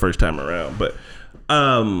crush it that first time around. But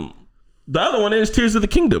the other one is Tears of the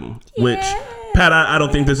Kingdom, which Pat, I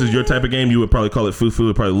don't think this is your type of game. You would probably call it foo-foo.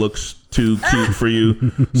 It probably looks too cute for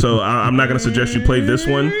you. So I'm not going to suggest you play this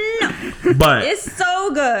one. But It's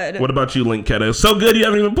so good. what about you, Link Keto? So good you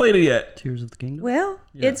haven't even played it yet. Tears of the Kingdom? Well,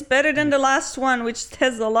 it's better than the last one, which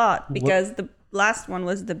says a lot because the last one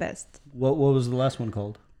was the best. What was the last one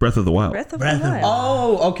called? Breath of the Wild. Breath of Breath the of-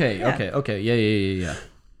 Wild. Oh, okay. Yeah.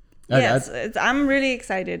 Yes, I'm really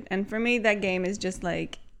excited, and for me, that game is just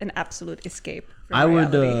like an absolute escape. From I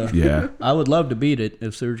would reality. Yeah. I would love to beat it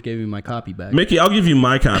if Serge gave me my copy back. Mickey, I'll give you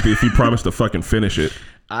my copy if you promise to fucking finish it.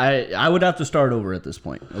 I would have to start over at this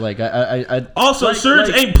point. Like I Also, like- Serge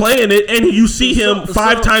like- ain't playing it, and you see him So-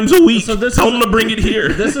 5 so- times a week. so this Tell is- him to bring it here.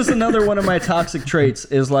 This is another one of my toxic traits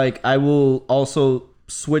is like I will also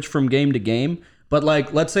switch from game to game. But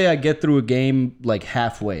like let's say I get through a game like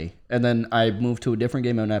halfway and then I move to a different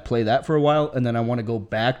game and I play that for a while and then I want to go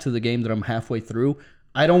back to the game that I'm halfway through.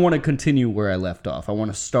 I don't want to continue where I left off. I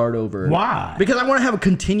want to start over. Why? Because I want to have a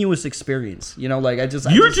continuous experience. You know, like I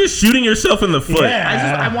You're just shooting yourself in the foot.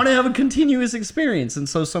 Yeah. I want to have a continuous experience, and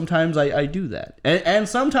so sometimes I do that, and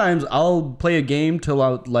sometimes I'll play a game till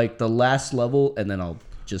like the last level, and then I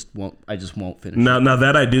just won't finish. Now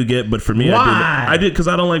that I do get, but for me, Why? I did because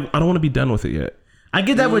I don't want to be done with it yet. I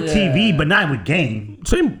get that with TV, but not with game.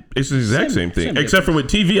 It's the exact same thing. same Except for with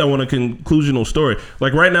TV, I want a conclusional story.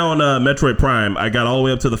 Like right now on Metroid Prime, I got all the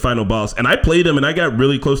way up to the final boss, and I played him, and I got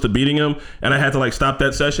really close to beating him, and I had to like stop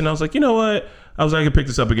that session. I was like, you know what? I can pick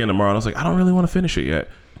this up again tomorrow. And I was like, I don't really want to finish it yet.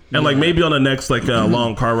 And like maybe on the next like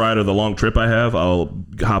long car ride or the long trip I have, I'll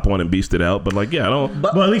hop on and beast it out. But like, yeah, I don't.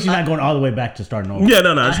 Well, at least you're not going all the way back to starting over. Yeah,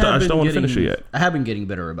 no, I have just don't want to been finish it yet. I have been getting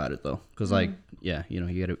better about it though, because like yeah, you know,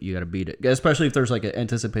 you gotta beat it, especially if there's like an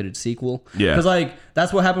anticipated sequel. Yeah, because like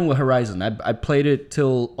that's what happened with Horizon. I played it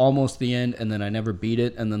till almost the end, and then I never beat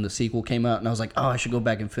it, and then the sequel came out, and I was like, oh, I should go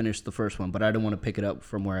back and finish the first one, but I don't want to pick it up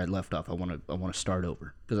from where I left off. I want to start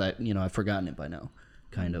over because I've forgotten it by now,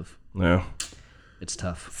 kind of. Yeah. It's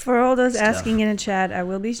tough. For all those asking in the chat, I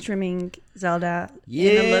will be streaming Zelda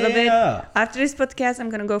in a little bit. Yeah. After this podcast,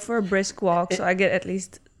 I'm going to go for a brisk walk so I get at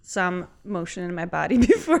least some motion in my body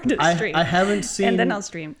before the stream. I haven't seen, and then I'll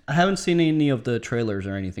stream. I haven't seen any of the trailers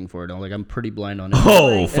or anything for it. Like I'm pretty blind on it.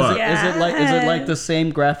 Oh, Is fuck. it like the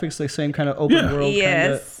same graphics, the same kind of open world?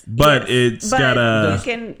 Yes, But it's got a.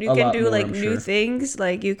 you can do more, like I'm new sure. things.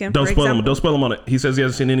 Like you can. Don't for spoil him. example, Don't spoil him on it. He says he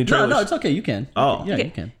hasn't seen any trailers. No, it's okay. You can. Oh. Yeah,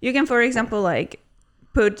 you can. You can, for example, like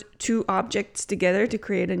put two objects together to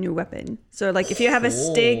create a new weapon. So, like if you have a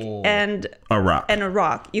stick and A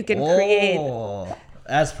rock. you can create Oh,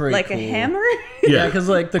 that's pretty like cool. a hammer. Yeah, because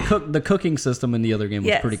like the cooking system in the other game was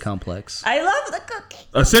Yes. pretty complex. I love the cooking.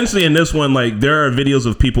 Essentially, in this one, like there are videos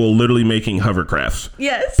of people literally making hovercrafts.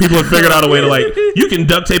 Yes. People have figured out a way to like you can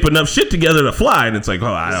duct tape enough shit together to fly, and it's like, oh,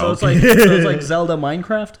 I So don't. it's like Zelda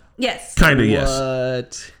Minecraft. Yes. Kind of yes.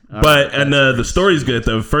 What? But and the story's good.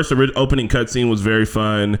 The first opening cutscene was very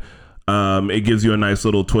fun. It gives you a nice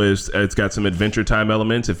little twist. It's got some Adventure Time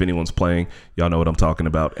elements. If anyone's playing, y'all know what I'm talking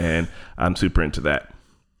about, and I'm super into that.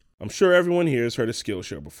 I'm sure everyone here has heard of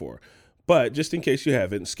Skillshare before, but just in case you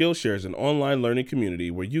haven't, Skillshare is an online learning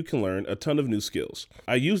community where you can learn a ton of new skills.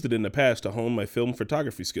 I used it in the past to hone my film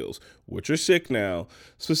photography skills, which are sick now.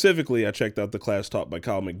 Specifically, I checked out the class taught by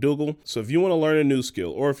Kyle McDougall, so if you want to learn a new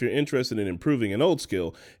skill or if you're interested in improving an old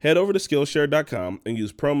skill, head over to Skillshare.com and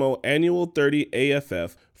use promo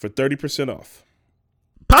annual30AFF for 30% off.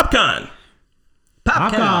 PopCon!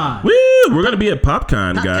 Popcorn. Woo! We're going to be at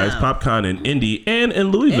PopCon, guys. PopCon in Indy and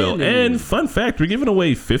in Louisville. And fun fact, we're giving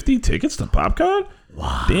away 50 tickets to PopCon.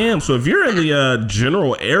 Wow. Damn. So if you're in the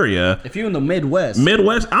general area, If you're in the Midwest,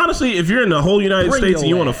 honestly, if you're in the whole United Bring States and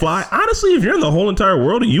your you want to ass. fly, honestly, if you're in the whole entire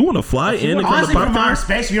world and you want to fly in and come to Honestly, from outer PopCon,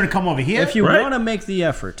 space, you're gonna come over here. if you Right? want to make the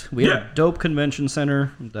effort, we Yeah. have dope convention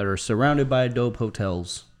center that are surrounded by dope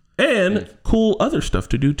hotels. and cool other stuff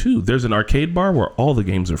to do too. There's an arcade bar where all the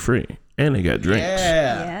games are free. And they got drinks.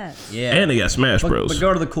 Yes. Yeah. And they got Smash Bros. But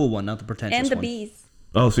go to the cool one, not the pretentious And the one. bees.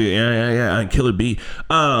 Oh, see, yeah, and Killer Bee,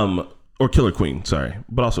 or Killer Queen, sorry,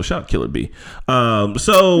 but also shout out Killer Bee.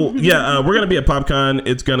 We're gonna be at PopCon.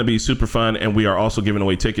 It's gonna be super fun, and we are also giving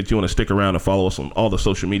away tickets. You want to stick around and follow us on all the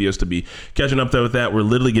social medias to be catching up there with that. We're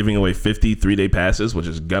literally giving away 50 3-day passes, which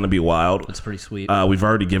is gonna be wild. That's pretty sweet. We've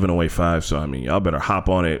already given away 5, so I mean, y'all better hop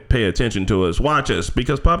on it, pay attention to us, watch us,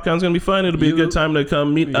 because PopCon's gonna be fun. It'll be a good time to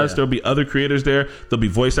come meet us. There'll be other creators there. There'll be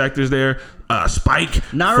voice actors there. Spike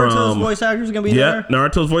Naruto's voice actor is gonna be there.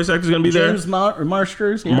 Naruto's voice actor is gonna be James there.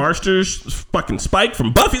 Marsters. Yeah. Marsters, fucking Spike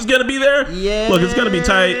from Buffy's gonna be there. Yeah. Look, it's gonna be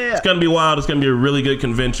tight. It's gonna be wild. It's gonna be a really good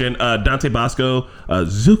convention. Dante Bosco,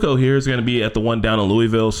 Zuko here is gonna be at the one down in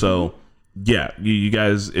Louisville. So yeah, you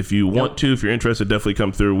guys, if you want to, if you're interested, definitely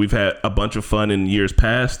come through. We've had a bunch of fun in years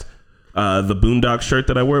past. The Boondock shirt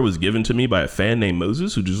that I wear was given to me by a fan named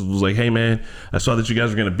Moses, who just was like, hey man, I saw that you guys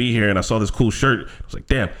were going to be here and I saw this cool shirt. I was like,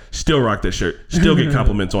 damn, still rock this shirt. Still get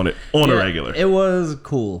compliments on it on a regular. It was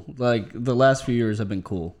cool. Like the last few years have been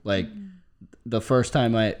cool. Like the first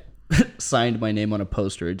time I signed my name on a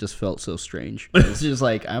poster, it just felt so strange. It's just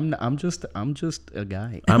like I'm just a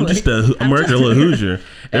guy. I'm just a regular Hoosier.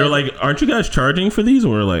 They were like, aren't you guys charging for these?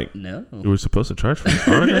 And we're like, No. we were supposed to charge for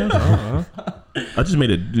autographs? I just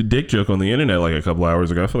made a dick joke on the internet like a couple hours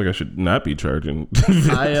ago. I feel like I should not be charging.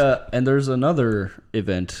 And there's another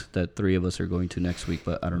event that 3 of us are going to next week,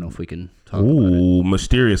 but I don't know if we can talk about it. Ooh,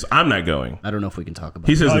 mysterious. I'm not going. I don't know if we can talk about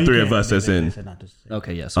He it. says the you 3 of can't. us that's They in. said not to say.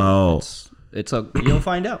 Okay, yeah. So Oh. it's you'll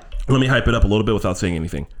find out. Let me hype it up a little bit without saying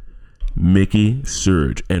anything. Mickey,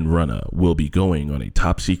 Surge, and Runna will be going on a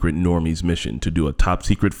top secret Normies mission to do a top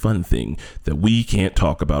secret fun thing that we can't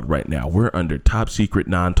talk about right now. We're under top secret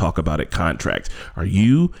non-talk about it contracts. Are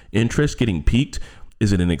you interested getting piqued?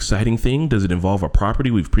 Is it an exciting thing? Does it involve a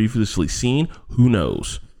property we've previously seen? Who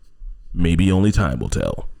knows? Maybe only time will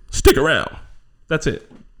tell. Stick around. That's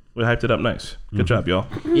it. We hyped it up nice. Good job, y'all.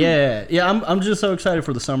 Yeah. I'm just so excited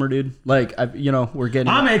for the summer, dude. Like we're getting.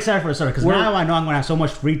 I'm excited for the summer because now I know I'm gonna have so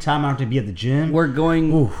much free time. I don't have to be at the gym. We're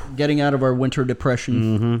getting out of our winter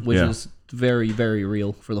depression, which is very, very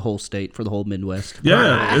real for the whole state, for the whole Midwest.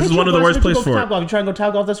 Yeah, this is one of the worst places for it. You trying to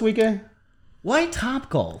go Topgolf this weekend? Why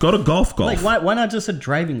Topgolf? Go to golf. Like, why not just a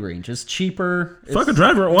driving range? It's cheaper. Fuck a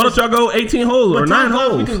driver. Why don't y'all go 18 holes or 9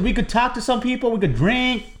 holes? We could talk to some people. We could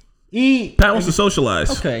drink, eat. Pat wants to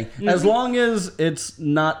socialize. Okay, as long as it's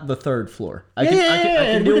not the 3rd floor. I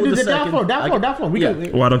can We deal could with do the the down second. floor. Down floor.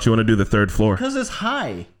 Why don't you want to do the 3rd floor? Because it's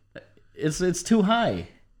high. It's too high,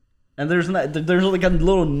 and there's like a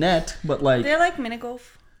little net, but like. They're like mini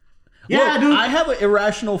golf. Yeah, Look, dude. I have an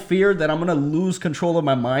irrational fear that I'm gonna lose control of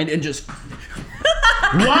my mind and just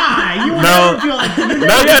Why? You No. feel like,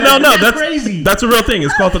 No. That's crazy. That's a real thing.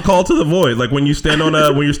 It's called the call to the void. Like when you stand on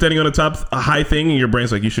when you're standing on a high thing, and your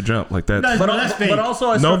brain's like, you should jump. Like that. No, that's fake. But also,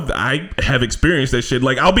 I have experienced that shit.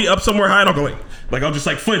 Like I'll be up somewhere high and I'll go like I'll just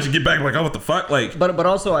like flinch and get back. Like, oh, what the fuck? Like, but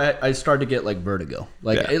also I start to get like vertigo.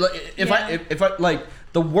 Like, Yeah. if I like,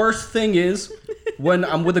 the worst thing is when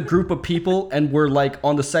I'm with a group of people and we're like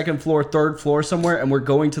on the second floor, third floor somewhere, and we're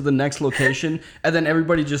going to the next location, and then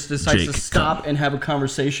everybody just decides Jake, to stop and have a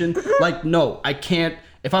conversation. Like, no, I can't.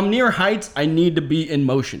 If I'm near heights, I need to be in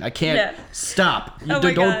motion. I can't stop. Oh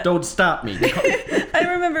my God. Don't stop me. I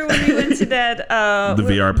remember when we went to that the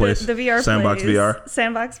VR place, the VR Sandbox place, VR,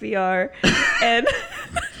 Sandbox VR, and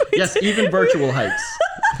Yes, even virtual heights.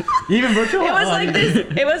 Even virtual. it was like this.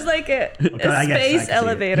 It was like a I guess I space can see it.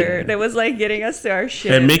 elevator that was like getting us to our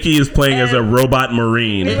ship. and Mickey is playing as a robot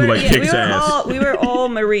marine who like kicks ass. We were all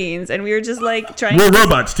Marines, and we were just like trying We're to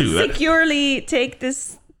robots too. securely take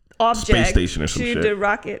this object station or some to shit. the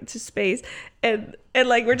rocket to space, and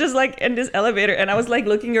like we're just like in this elevator, and I was like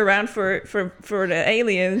looking around for the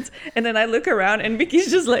aliens, and then I look around, and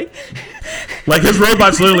Mickey's just like Like his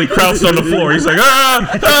robot's literally crouched on the floor. He's like,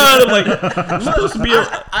 I'm like, I'm supposed to be a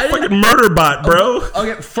fucking murder bot, bro.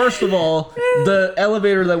 Okay, first of all, the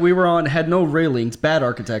elevator that we were on had no railings, bad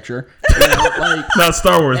architecture. You know, like, Not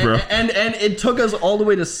Star Wars, bro. and it took us all the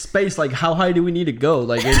way to space. Like, how high do we need to go?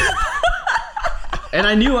 Like, and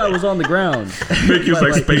I knew I was on the ground. Mickey was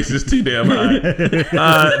like, space is too damn high.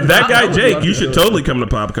 That guy Jake, you should totally come to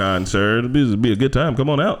PopCon, sir. It'd be a good time. Come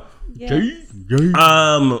on out. yeah.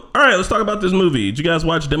 All right, let's talk about this movie. Did you guys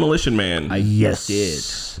watch Demolition Man? Yes.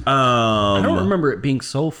 did. I don't remember it being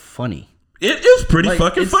so funny. It is pretty Like,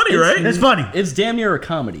 fucking funny, right? It's funny. It's damn near a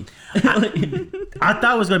comedy. I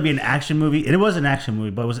thought it was going to be an action movie. And it was an action movie,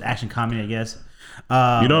 but it was an action comedy, I guess. You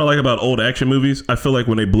know what I like about old action movies? I feel like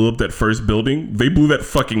when they blew up that first building, they blew that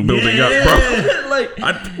fucking building up, bro. Like,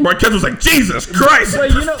 Marketa was like, Jesus Christ!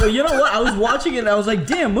 but you know what? I was watching it and I was like,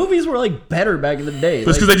 damn, movies were like better back in the day.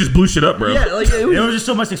 That's because they just blew shit up, bro. yeah, like it There was, was just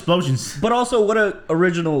so much explosions. but also what a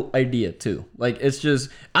original idea too. Like it's just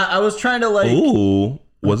I was trying to like. Ooh,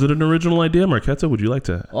 was it an original idea, Marketa? Would you like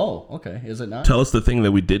to Oh, okay. Is it not? tell us the thing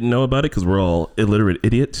that we didn't know about it? Because we're all illiterate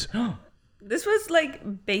idiots. This was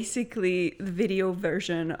like basically the video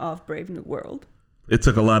version of Brave New World. It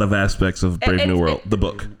took a lot of aspects of Brave New World, the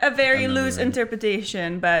book. A very loose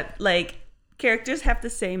interpretation, but like characters have the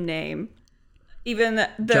same name. Even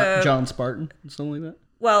the John Spartan, something like that.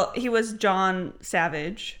 well, he was John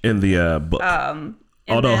Savage. In the book. And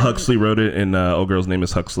Although then- Huxley wrote it, and old girl's name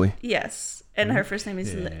is Huxley. Yes, and her first name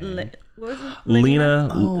is what was it? Lena.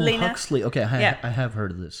 Oh, Lena? Huxley. Okay, I have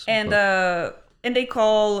heard of this. And they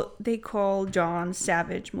call John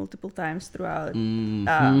Savage multiple times throughout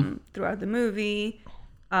throughout the movie.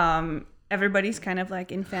 Everybody's kind of like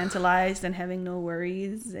infantilized and having no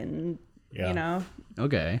worries, and you know.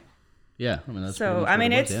 Okay. Yeah, I mean that's So I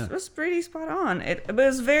mean, it was pretty spot on. It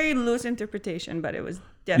was very loose interpretation, but it was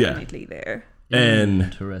definitely there. And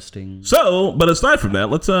interesting. so, but aside from that,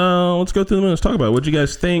 let's go through them and let's talk about it. What you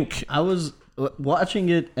guys think? I was watching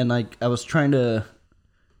it and like I was trying to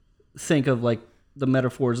think of like the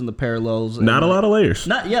metaphors and the parallels. And Not a lot of layers.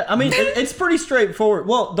 Not yet. I mean, it's pretty straightforward.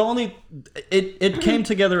 Well, the only it came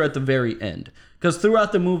together at the very end because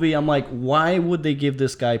throughout the movie, I'm like, why would they give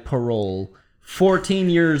this guy parole 14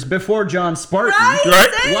 years before John Spartan?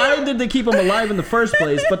 Right? Why did they keep him alive in the first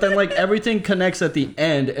place? But then like everything connects at the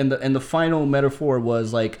end, and the final metaphor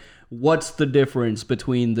was like, what's the difference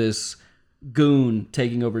between this goon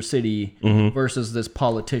taking over city versus this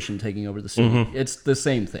politician taking over the city? It's the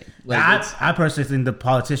same thing. Like, I personally think the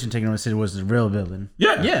politician taking over the city was the real villain.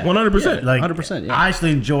 Yeah, Yeah. 100%. Like 100%, yeah. I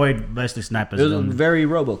actually enjoyed Wesley Snipes as it was villain. very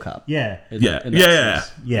RoboCop. Yeah. Yeah. in that Yeah.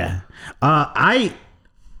 sense. Yeah. I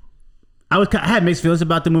had mixed feelings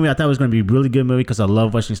about the movie. I thought it was going to be a really good movie because I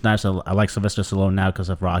love Wesley Snipes. I like Sylvester Stallone now because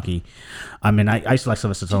of Rocky. I mean, I used to like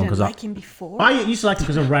Sylvester Stallone Didn't because like him before. I used to like him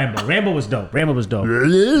because of Rambo. Rambo was dope.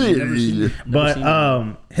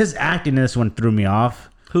 But his acting in this one threw me off.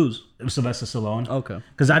 Who's? Sylvester Stallone. Okay.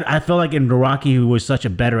 Because I feel like in Rocky he was such a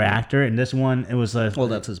better actor. In this one, it was Well,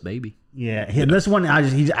 that's his baby. This one,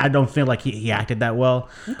 I don't feel like he acted that well.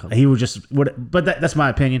 Okay. He was just, but that's my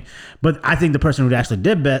opinion. But I think the person who actually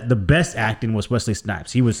did the best acting was Wesley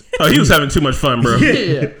Snipes. He was having too much fun, bro.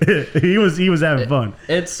 he was having fun.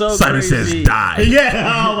 It's so Simon crazy. says die.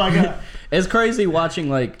 Yeah. Oh my god. It's crazy watching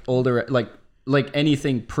like older, like like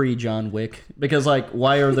anything pre John Wick, because like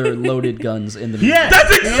why are there loaded guns in the movie? Yeah.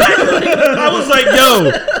 That's exactly. I was like,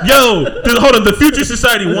 hold on. The Future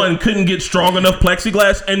Society 1 couldn't get strong enough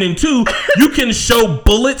plexiglass, and then 2, you can show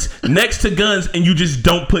bullets next to guns, and you just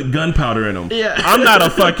don't put gunpowder in them. Yeah. I'm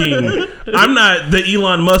not the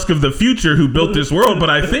Elon Musk of the future who built this world, but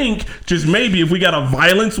I think just maybe if we got a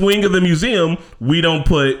violence wing of the museum, we don't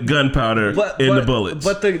put gunpowder in the bullets.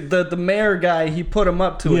 But the mayor guy, he put him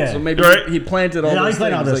up to it, Yeah. so maybe Right. he planted all Yeah, those he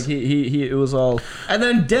planted things. all Like this. he it was all. And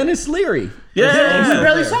then Dennis Leary. Yeah. We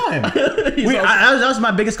barely saw him. He's also- That was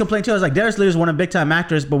my biggest complaint too. I was like, Dennis Leary's one of the big time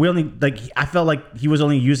actors, but we only like. I felt like he was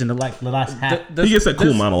only used in the last half. He gets that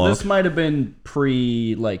cool monologue. This might have been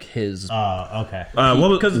pre like his. Okay. What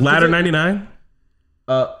was 'cause- Ladder 'cause 99?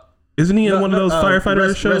 Uh, Isn't he in one of those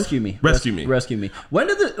firefighter shows? Rescue Me. Rescue Me. Rescue Me. When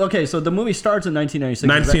did okay, so the movie starts in 1996.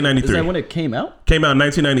 1993. Is that when it came out? Came out in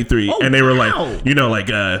 1993, Oh, and they were wow. like,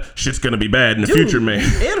 shit's gonna be bad in the future, man.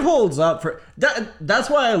 It holds up for that. That's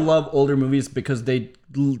why I love older movies, because they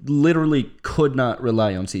literally could not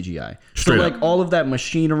rely on CGI. Straight so up. like all of that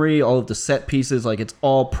machinery, all of the set pieces, like it's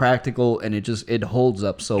all practical, and it holds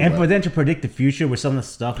up so And well. for them to predict the future with some of the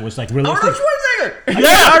stuff was like realistic. Arnold Schwarzenegger.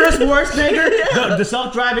 Yeah, Arnold Schwarzenegger, the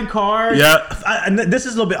self-driving cars. Yeah. And this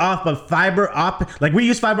is a little bit off, but fiber optic, like we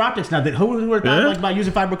use fiber optics now. Who would have thought about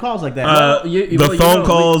using fiber calls like that? The phone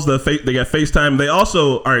calls, they got FaceTime. They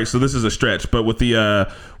also, all right, so this is a stretch, but with the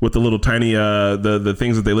little tiny the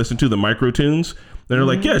things that they listen to, the micro tunes, they're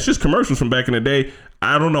like, yeah, it's just commercials from back in the day.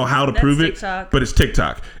 I don't know how to prove TikTok. it, but it's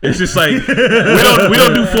TikTok. It's just like we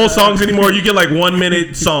don't do full songs anymore. You get like 1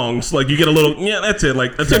 minute songs. Like you get a little, that's it.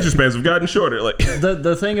 Like attention spans have gotten shorter. Like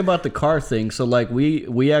The thing about the car thing, so like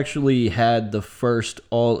we actually had the first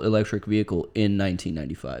all electric vehicle in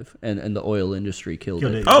 1995, and the oil industry killed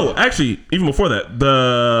it. oh, actually, even before that,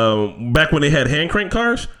 back when they had hand crank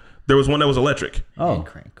cars, there was one that was electric. And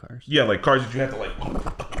crank cars. Yeah, like cars that you have to like.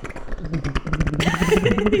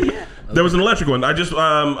 There was an electric one. I just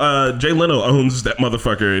Jay Leno owns that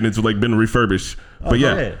motherfucker, and it's like been refurbished. But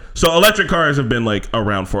yeah, okay. so electric cars have been like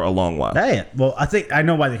around for a long while. Damn. Well, I think I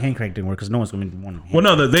know why the hand crank didn't work because no one's going to be one. Well,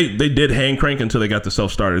 no, they did hand crank until they got the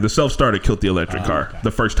self starter. The self starter killed the electric car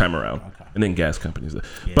the first time around, and then gas companies.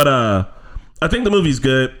 Yeah. But I think the movie's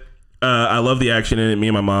good. I love the action in it. Me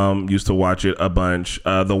and my mom used to watch it a bunch.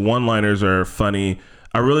 The one-liners are funny.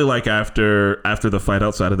 I really like after the fight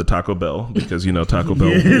outside of the Taco Bell, because Taco Bell.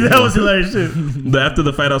 That was hilarious too. After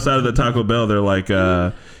the fight outside of the Taco Bell, they're like,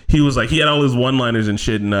 he had all his one-liners and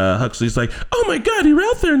shit, and Huxley's like, oh my god, you're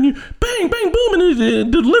out there and you bang bang boom and he's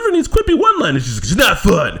delivering these quippy one-liners. It's not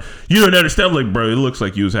fun. You don't understand. I'm like, bro, it looks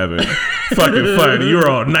like you was having fucking fun. You were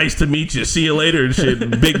all nice to meet you, see you later and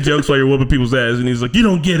shit. Big jokes while you're whooping people's ass, and he's like, you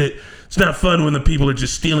don't get it. It's not fun when the people are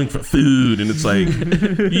just stealing for food. And it's like,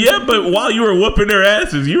 yeah, but while you were whooping their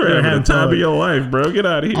asses, you were having the time of your life, bro. Get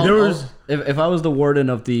out of here. If I was the warden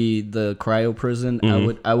of the cryo prison,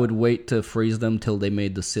 I would wait to freeze them till they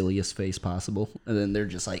made the silliest face possible, and then they're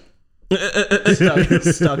just like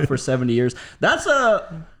stuck for 70 years. That's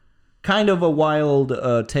a kind of a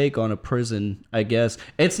wild take on a prison, I guess.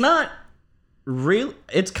 It's not real.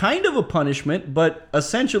 It's kind of a punishment, but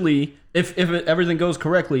essentially, if everything goes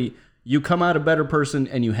correctly, you come out a better person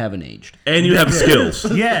and you haven't aged. And you have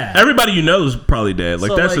skills. Yeah. Everybody you know is probably dead. Like,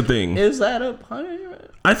 So, that's like, the thing. Is that a punishment?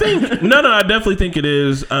 I think, no, I definitely think it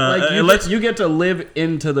is. You get to live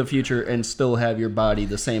into the future and still have your body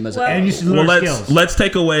the same as And you should Well, learn skills. let's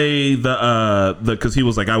take away the because he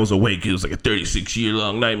was like, I was awake. It was like a 36-year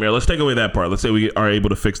long nightmare. Let's take away that part. Let's say we are able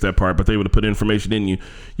to fix that part, but they're able to put information in you.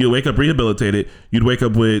 You'll wake up rehabilitated. You'd wake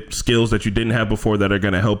up with skills that you didn't have before that are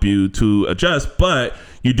going to help you to adjust. But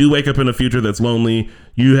you do wake up in a future that's lonely.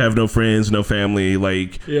 You have no friends, no family.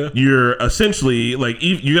 Like, you're essentially like,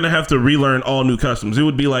 you're going to have to relearn all new customs. It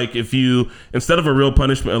would be like if you, instead of a real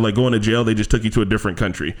punishment, like going to jail, they just took you to a different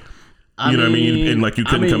country. You know what I mean? And like you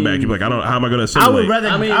couldn't come back. You'd be like, how am I going to assimilate?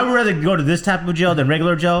 I would rather go to this type of jail than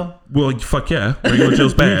regular jail. Well, fuck yeah. Regular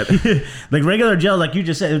jail's bad. Like regular jail, like you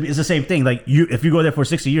just said, it's the same thing. Like if you go there for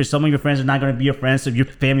 60 years, some of your friends are not going to be your friends. So your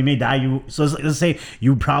family may die. So it's like, let's say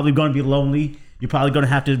you're probably going to be lonely. You're probably going to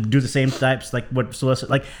have to do the same types, like what Celeste.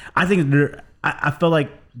 Like I think I feel like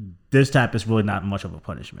this type is really not much of a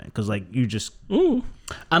punishment because like you just.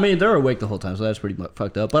 I mean, they're awake the whole time, so that's pretty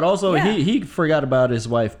fucked up. But also, he forgot about his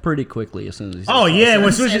wife pretty quickly as soon as he. Oh yeah,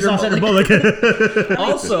 when soon as she saw Sandra Bullock.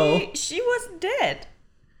 Also, she was dead.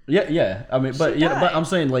 Yeah. I mean, but She yeah, but died. I'm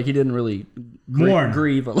saying like he didn't really Mourn.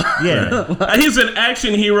 grieve a lot. Yeah. He's an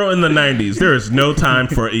action hero in the 90s. There is no time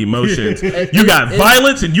for emotions. You got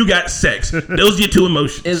violence and you got sex. Those are your two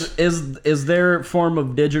emotions. Is there form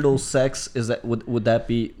of digital sex? Is that would that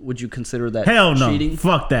be? Would you consider that Hell no. cheating?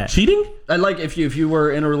 Fuck that. Cheating? I like if you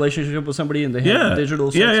were in a relationship with somebody and they had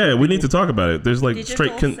digital sex. Yeah. We need to talk about it. There's like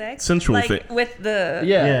Digital straight sex? sensual like thing. with the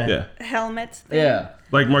Yeah. Yeah. helmet thing. Yeah.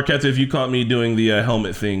 Like Marketa, if you caught me doing the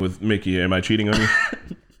helmet thing with Mickey, am I cheating on you?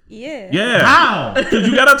 Yeah. Yeah. How? Because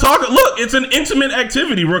you gotta talk. Look, it's an intimate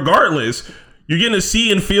activity regardless. You're getting to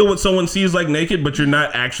see and feel what someone sees like naked, but you're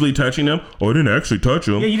not actually touching them. Oh, I didn't actually touch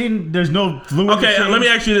them. Yeah, you didn't. There's no fluid. Okay, let me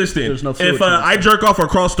ask you this then. There's no fluid If I jerk off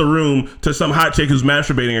across the room to some hot chick who's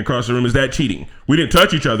masturbating across the room, is that cheating? We didn't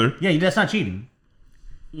touch each other. Yeah, that's not cheating.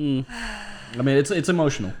 I mean, it's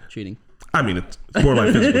emotional cheating. I mean, it's more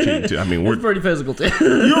like physical cheating too. I mean, we're It's pretty physical too.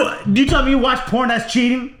 You tell me you watch porn that's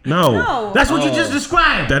cheating? no. No. That's what you just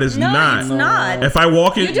described. That is no, not. it's not. If I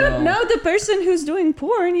walk in, You don't know the person who's doing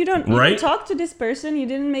porn. You don't Right? talk to this person. You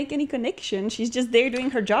didn't make any connection. She's just there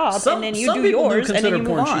doing her job, Some- and then you some do people yours, and then consider you move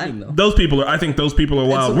porn on. cheating, though. those people are. I think those people are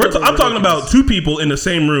wild. a little I'm talking about ridiculous. two people in the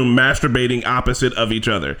same room masturbating opposite of each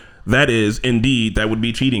other. That is indeed that would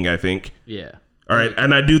be cheating. I think. Yeah. All right,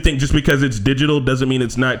 and I do think just because it's digital doesn't mean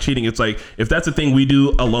it's not cheating. It's like if that's a thing we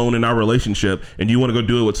do alone in our relationship, and you want to go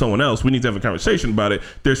do it with someone else, we need to have a conversation about it.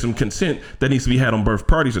 There's some consent that needs to be had on birth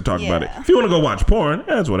parties to talk about it. Yeah. If you want to go watch porn,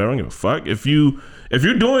 that's whatever. I don't give a fuck. If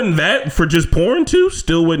you're doing that for just porn too,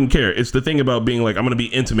 still wouldn't care. It's the thing about being like I'm gonna be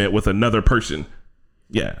intimate with another person.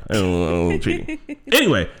 Yeah, I don't know, cheating.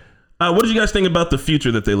 Anyway. What did you guys think about the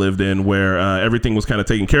future that they lived in, where everything was kind of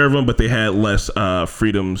taken care of them, but they had less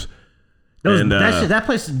freedoms? That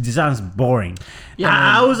place sounds boring. Yeah,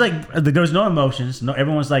 I was like, there was no emotions. No,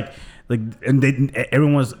 everyone's like, and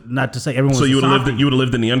everyone was not to say everyone. So was you a would have lived. softie. You would have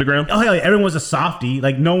lived in the underground. Oh hell, yeah, everyone was a softie.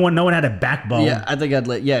 Like no one had a backbone. Yeah, I think I'd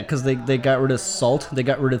let. Yeah, because they got rid of salt. They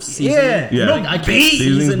got rid of seasoning. Yeah. No I can't meat.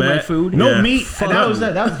 Seasoning's season my bad. food. No Yeah. meat. Fuck. That was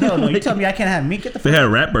hell no. You tell me I can't have meat. Get the They fuck. had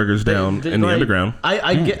rat burgers down in the Like, underground.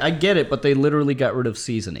 I get it, but they literally got rid of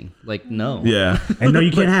seasoning. Like no. Yeah. And no,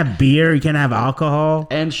 you can't have beer. You can't have alcohol.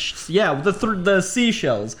 And the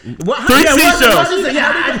seashells. What? Three seashells.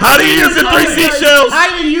 How do you use the three seashells? I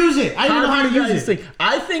didn't use it. I didn't know how to do you use guys it. think?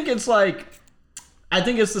 I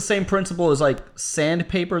think it's the same principle as like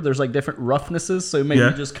sandpaper. There's like different roughnesses, so maybe Yeah.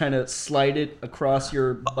 you just kind of slide it across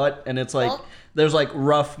your butt, and it's like there's like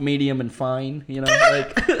rough, medium, and fine. You know,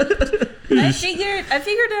 like I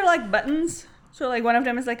figured they're like buttons. So like one of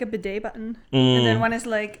them is like a bidet button, and then one is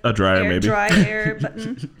like A dryer, maybe. dry air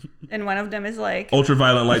button, and one of them is like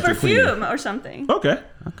Ultraviolet light to clean. perfume or something. Okay.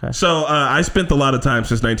 So I spent a lot of time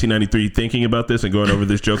since 1993 thinking about this and going over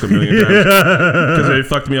this joke a million times because it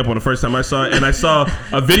fucked me up on the first time I saw it. And I saw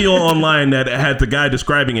a video online that had the guy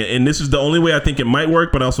describing it, and this is the only way I think it might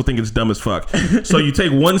work, but I also think it's dumb as fuck. So you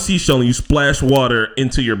take one seashell and you splash water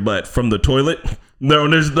into your butt from the toilet. No,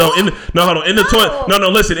 there's no in the toilet. No,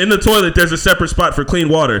 listen. In the toilet, there's a separate spot for clean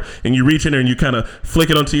water, and you reach in there and you kind of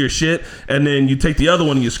flick it onto your shit, and then you take the other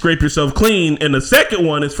one and you scrape yourself clean, and the second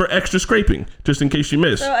one is for extra scraping, just in case you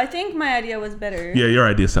miss. So I think my idea was better. Yeah, your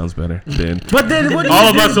idea sounds better, Ben. But then what do All you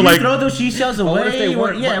of do? us are Do you like- throw those seashells away. what if they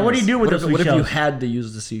weren't? Yeah, what do you do with those What if you seashells? had to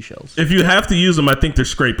use the seashells? If you have to use them, I think they're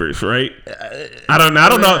scrapers, right? I don't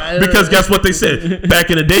know because guess what they said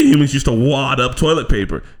back in the day? Humans used to wad up toilet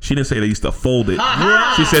paper. She didn't say they used to fold it.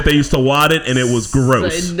 She said they used to wad it, and it was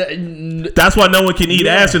gross. That's why no one can eat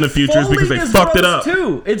ass in the future is because they Folding is fucked it gross, up.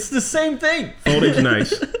 too. It's the same thing. Folding's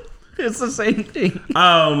nice. It's the same thing.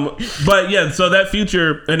 But yeah, so that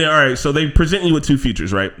future, and then, all right, so they present you with two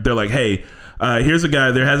futures, right? They're like, hey, here's a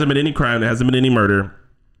guy, there hasn't been any crime, there hasn't been any murder.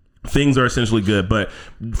 Things are essentially good, but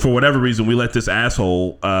for whatever reason, we let this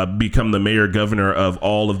asshole become the mayor governor of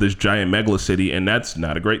all of this giant megalo city, and that's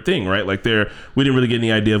not a great thing, right? Like we didn't really get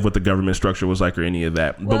any idea of what the government structure was like or any of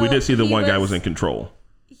that, but we Well, did see that he one guy was- was in control.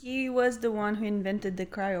 He was the one who invented the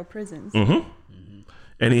cryo prisons.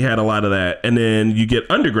 And he had a lot of that. And then you get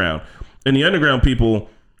underground. And the underground people,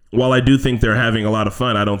 while I do think they're having a lot of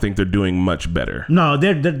fun, I don't think they're doing much better. No,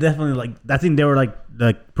 they're definitely like. I think they were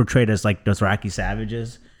like portrayed as like Dothraki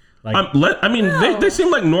savages. Like, They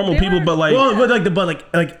seem like normal They people, were- but like, well, but up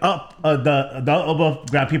the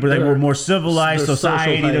above ground people like were more civilized Their social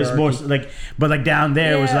society. There's more hierarchy. but like down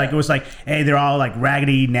there it was like hey, they're all like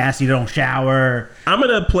raggedy, nasty, they don't shower. I'm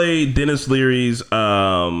gonna play Dennis Leary's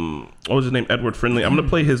what was his name, Edward Friendly. I'm gonna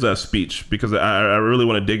play his speech because I really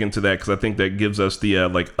want to dig into that because I think that gives us the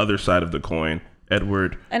like other side of the coin.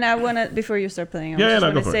 Edward. And I wanna, before you start playing, I Yeah, just no,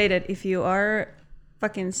 want go to for say that if you are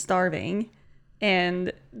fucking starving,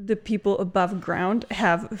 and the people above ground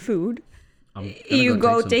have food, I'm you gonna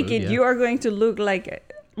go some take food, it. yeah. You are going to look like a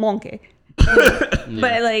monkey.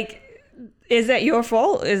 But like, is that your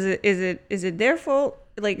fault? Is it their fault?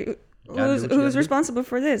 Like, who's responsible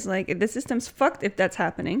for this? Like, the system's fucked if that's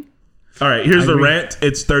happening. All right, here's the rant.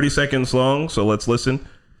 It's 30 seconds long, so let's listen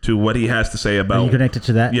to what he has to say about. Are you connected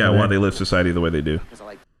to that? Yeah, Okay. why they live society the way they do.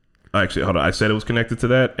 Actually, hold on. I said it was connected to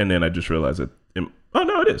that, and then I just realized it. Oh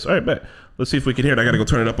no, it is. All right, bet. Let's see if we can hear it. I gotta go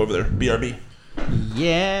turn it up over there. BRB.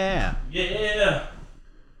 Yeah. Yeah.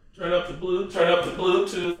 Turn up the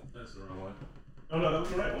Bluetooth. That's the wrong one. Oh no, that was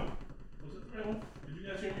the right one. Was it the right one? Did you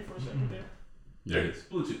guys hear me for a second there? There it is.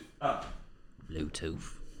 Bluetooth. Ah.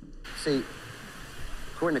 Bluetooth. See,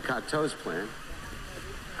 according to Cocteau's plan,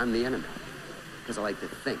 I'm the enemy. Because I like to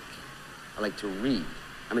think. I like to read.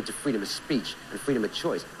 I'm into freedom of speech and freedom of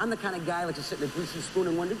choice. I'm the kind of guy who likes to sit in a greasy spoon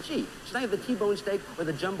and wonder, gee, should I have the T-bone steak or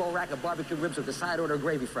the jumbo rack of barbecue ribs with the side order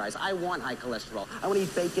gravy fries? I want high cholesterol. I want to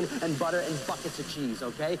eat bacon and butter and buckets of cheese,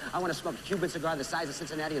 okay? I want to smoke a Cuban cigar the size of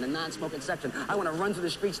Cincinnati in a non-smoking section. I want to run through the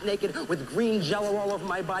streets naked with green jello all over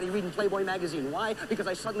my body reading Playboy magazine. Why? Because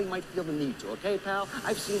I suddenly might feel the need to, okay, pal?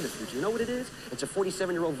 I've seen the future. You know what it is? It's a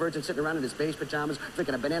 47-year-old virgin sitting around in his beige pajamas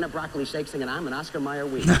drinking a banana broccoli shake singing, I'm an Oscar Mayer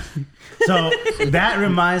weed. So that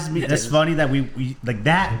reminds me. That's funny that we like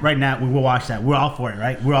that right now. We will watch that. We're all for it,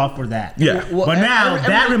 right? We're all for that. Yeah. Well, But now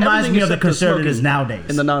that reminds me of the except the conservatives smoking nowadays.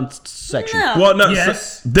 in the non-section. No. Well, no.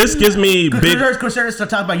 Yes. So this gives me big. Conservatives to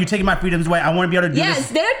talk about you taking my freedoms away. I want to be able to do Yes, this.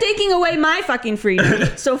 they're taking away my fucking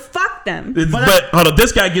freedom. So fuck them. But hold on,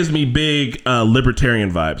 this guy gives me big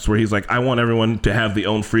libertarian vibes, where he's like, I want everyone to have the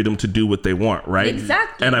own freedom to do what they want, right?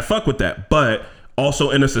 Exactly. And I fuck with that, but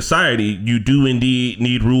also in a society, you do indeed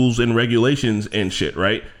need rules and regulations and shit,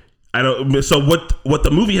 right? I don't. So what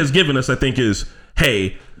the movie has given us, I think, is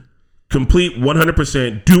hey, complete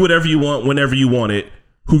 100%, do whatever you want whenever you want it.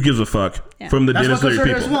 Who gives a fuck from the That's Dennis what Leary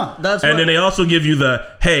conservatives people? want. And then they also give you the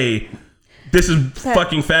hey, this is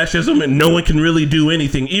fucking fascism and no one can really do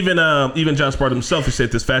anything. Even John Spartan himself, he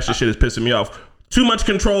said this fascist shit is pissing me off. Too much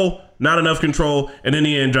control, not enough control, and in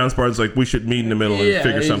the end, John Spartan's like, we should meet in the middle and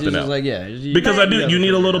figure something out. Like, Because you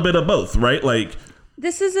need a little bit of both, right? Like,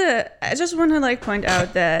 I just want to like point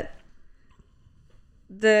out that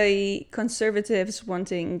the conservatives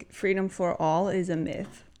wanting freedom for all is a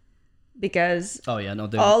myth, because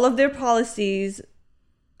all of their policies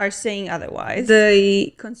are saying otherwise.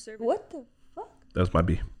 The conservative, what the fuck? that's my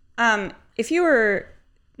B. If you were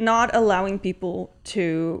not allowing people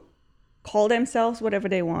to call themselves whatever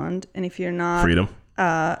they want, and if you're not Freedom.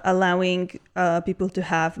 allowing people to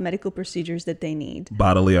have medical procedures that they need,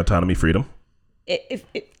 Bodily autonomy, freedom. if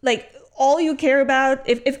like all you care about,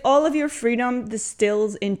 if all of your freedom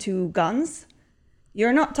distills into guns,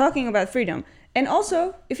 you're not talking about freedom. And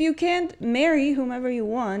also, if you can't marry whomever you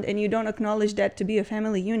want and you don't acknowledge that to be a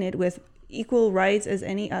family unit with equal rights as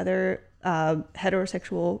any other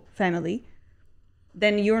heterosexual family,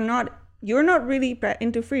 then you're not really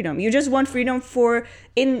into freedom. You just want freedom for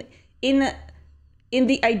in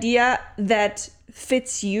the idea that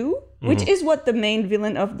fits you, which is what the main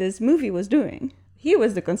villain of this movie was doing. He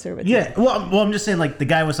was the conservative. Yeah, well, I'm just saying, like, the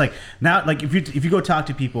guy was like, now, like, if you go talk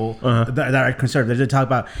to people that are conservative, they talk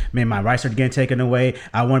about, man, my rights are getting taken away.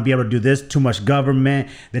 I want to be able to do this. Too much government.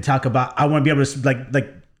 They talk about, I want to be able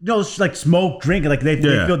to like smoke, drink. Like they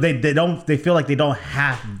feel they feel like they don't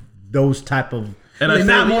have those type of. And it's I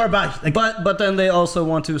not think- more about like. But then they also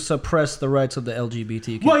want to suppress the rights of the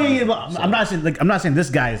LGBT. Well, yeah. Well, I'm not saying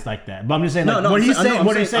this guy is like that, but I'm just saying like, what he's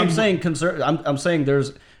saying. I'm saying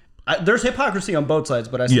there's hypocrisy on both sides,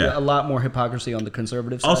 but I see a lot more hypocrisy on the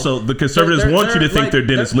conservative side. Also, the conservatives want you to think they're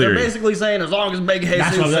Dennis Leary. They're basically saying, as long as Big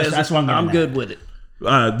Jesus that's what I'm getting I'm at. good with it.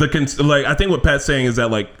 I think what Pat's saying is that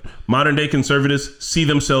like modern day conservatives see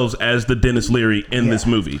themselves as the Dennis Leary in this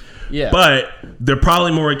movie. Yeah. But they're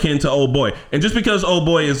probably more akin to Old Boy. And just because Old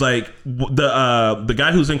Boy is like the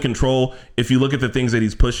guy who's in control, if you look at the things that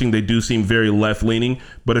he's pushing, they do seem very left leaning.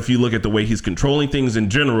 But if you look at the way he's controlling things in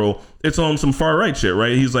general, it's on some far right shit,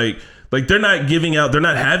 right? He's like they're not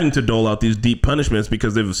having to dole out these deep punishments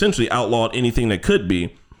because they've essentially outlawed anything that could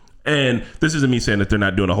be. And this isn't me saying that they're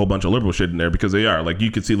not doing a whole bunch of liberal shit in there, because they are. Like,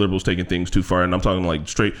 you could see liberals taking things too far, and I'm talking like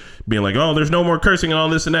straight being like, oh, there's no more cursing and all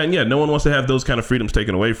this and that. And yeah, no one wants to have those kind of freedoms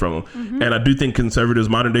taken away from them. Mm-hmm. And I do think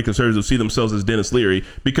modern day conservatives see themselves as Dennis Leary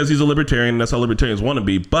because he's a libertarian, and that's how libertarians want to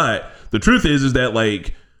be. But the truth is that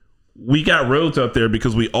like we got roads out there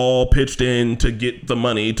because we all pitched in to get the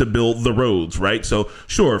money to build the roads, right? So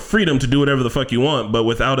sure, freedom to do whatever the fuck you want, but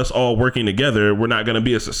without us all working together, we're not going to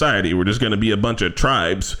be a society. We're just going to be a bunch of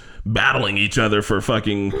tribes battling each other for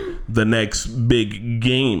fucking the next big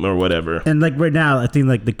game or whatever. And like right now, I think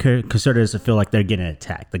like the conservatives feel like they're getting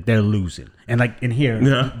attacked, like they're losing. And like in here,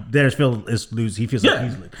 there's Phil is losing. He feels like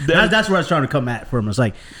he's losing. That's where I was trying to come at for him. It's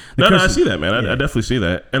like no, I see that, man. I definitely see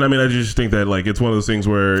that. And I mean, I just think that like it's one of those things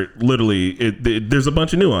where literally there's a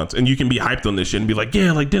bunch of nuance, and you can be hyped on this shit and be like,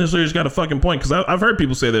 yeah, like Dennis Leary's got a fucking point. Because I've heard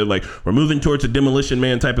people say that like we're moving towards a Demolition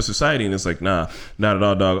Man type of society, and it's like, nah, not at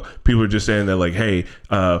all, dog. People are just saying that like, hey,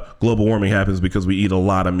 global warming happens because we eat a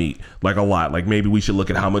lot of meat, like a lot. Like maybe we should look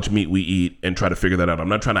at how much meat we eat and try to figure that out. I'm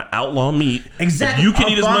not trying to outlaw meat. Exactly. You can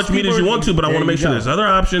eat as much meat as you want to, but I want to make sure there's other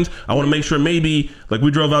options. I want to make sure maybe like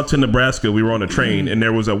we drove out to Nebraska, we were on a train, and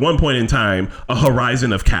there was at one point in time a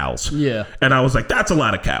horizon of cows. Yeah. And I was like, that's a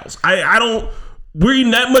lot of cows. I don't. We're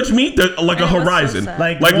eating that much meat, like a horizon. So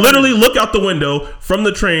like literally look out the window from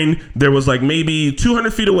the train. There was like maybe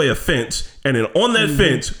 200 feet away a fence, and then on that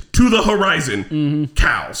fence to the horizon,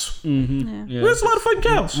 cows. Yeah. There's a lot of fucking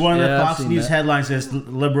cows. one of the I've Fox seen News that. headlines says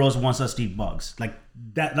liberals wants us to eat bugs. Like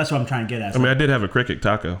that's what I'm trying to get at. I mean, I did have a cricket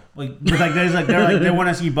taco. Like they want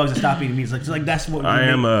us to eat bugs and stop eating meat. It's like that's what I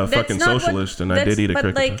am a That's fucking not what- socialist, and I did eat a but,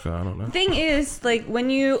 cricket like, taco. I don't know. Thing is, like when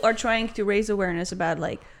you are trying to raise awareness about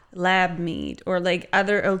like lab meat or like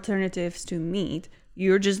other alternatives to meat,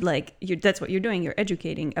 you're just like that's what you're doing. You're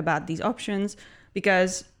educating about these options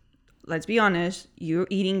because let's be honest, you're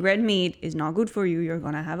eating red meat is not good for you. You're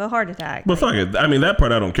gonna have a heart attack. But fuck it. I mean, that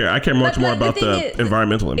part I don't care. I care much But, more like, about thing the is-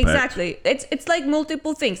 environmental impact. Exactly. It's like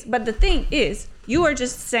multiple things. But the thing is, you are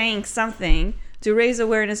just saying something to raise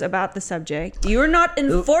awareness about the subject. You're not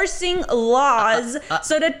enforcing laws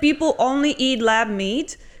so that people only eat lab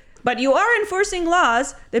meat, but you are enforcing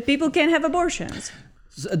laws that people can't have abortions.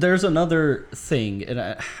 There's another thing, and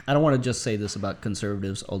I don't want to just say this about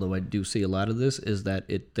conservatives, although I do see a lot of this, is that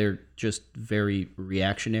they're just very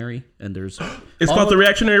reactionary, and there's It's called the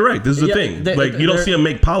reactionary right. This is the Yeah, thing. they- Like you don't they're- see them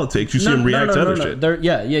make politics. You see them react to other shit.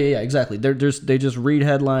 Yeah, exactly. They just read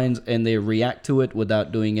headlines and they react to it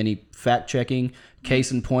without doing any fact checking.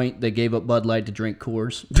 Case in point, they gave up Bud Light to drink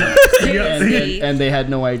Coors, Seriously. and they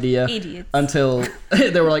had no idea Idiots. until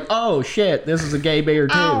they were like, "Oh shit, this is a gay beer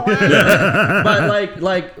too." But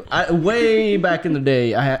way back in the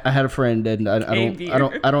day, I had a friend, and I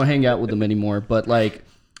don't hang out with them anymore. But like,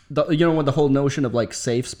 when the whole notion of like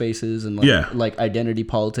safe spaces and like identity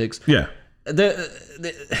politics, Yeah.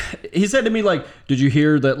 he said to me like, "Did you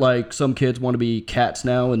hear that like some kids want to be cats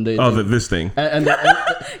now?" And This thing. and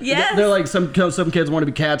Yes. they're like some kids want to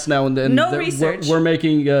be cats now, and then No research. we're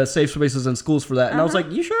making safe spaces in schools for that. And I was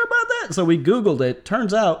like, "You sure about that?" So we Googled it.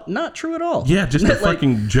 Turns out not true at all. Yeah, just a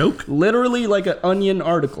fucking joke. Literally like an Onion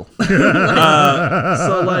article.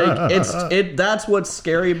 So like that's what's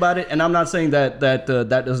scary about it. And I'm not saying that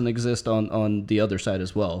doesn't exist on the other side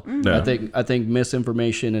as well. No. I think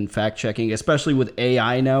misinformation and fact checking, especially with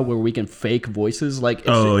AI now, where we can fake voices, like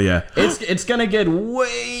it's gonna get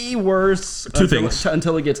way worse.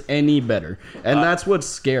 Until it gets any better, and that's what's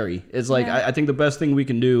scary. It's like I think the best thing we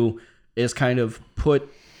can do is kind of put.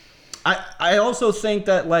 I also think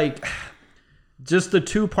that like just the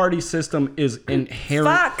two-party system is inherent.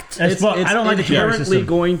 Fucked. It's I don't like the two-party inherently system.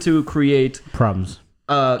 going to create Problems.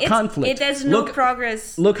 conflict. It has no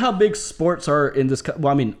progress. Look how big sports are in this.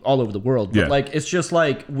 Well, I mean, all over the world. But like, it's just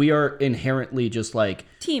like we are inherently just like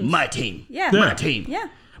Teams. my team. Yeah. My team. Yeah.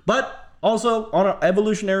 But also, on an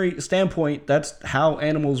evolutionary standpoint, that's how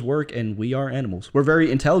animals work, and we are animals. We're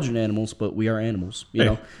very intelligent animals, but we are animals. You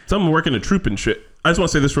know. Someone working a troop and shit. I just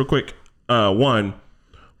want to say this real quick. One,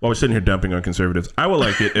 while we're sitting here dumping on conservatives, I would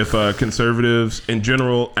like it if conservatives in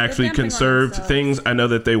general actually dumping on conserved themselves. things. I know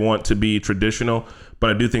that they want to be traditional,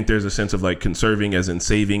 but I do think there's a sense of like conserving as in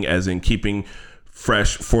saving, as in keeping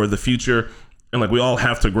fresh for the future. And like we all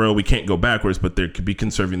have to grow, we can't go backwards, but they could be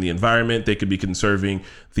conserving the environment. They could be conserving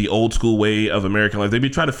the old school way of American life. They'd be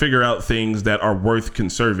trying to figure out things that are worth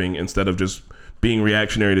conserving instead of just being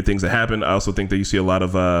reactionary to things that happen. I also think that you see a lot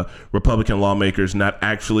of Republican lawmakers not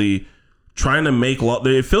actually trying to make law.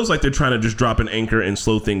 It feels like they're trying to just drop an anchor and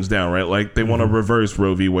slow things down, right? Like they want to reverse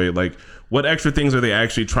Roe v. Wade. Like what extra things are they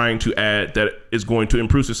actually trying to add that is going to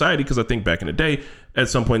improve society? Because I think back in the day, at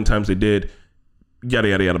some point in time, they did yada,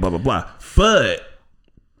 yada, yada, blah, blah, blah. But,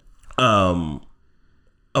 I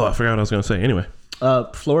forgot what I was going to say. Anyway.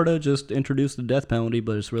 Florida just introduced the death penalty,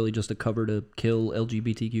 but it's really just a cover to kill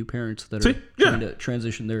LGBTQ parents that are trying to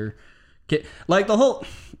transition their Like the whole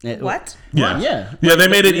What? Yeah. Yeah, they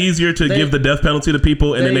made it easier to give the death penalty to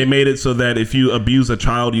people, and then they made it so that if you abuse a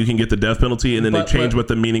child, you can get the death penalty, and then they changed what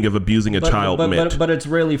the meaning of abusing a child meant. But it's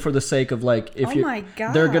really for the sake of like if my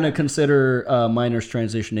God. they're gonna consider minors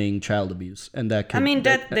transitioning child abuse, and that could, I mean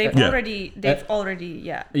that they've already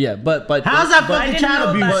yeah, but How's that but fucking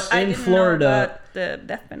child abuse? I in didn't Florida, know about the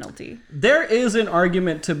death penalty. there is an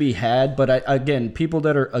argument to be had, but again, people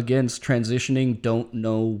that are against transitioning don't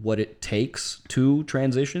know what it takes to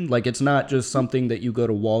transition. Like, it's not just something that you go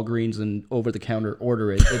to Walgreens and over the counter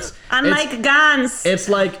order it. It's Unlike guns. It's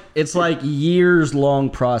like years long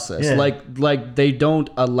process. Yeah. Like they don't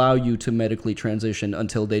allow you to medically transition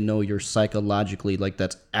until they know you're psychologically like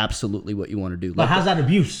that's absolutely what you want to do. But Like, how's that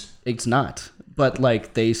abuse? it's not. But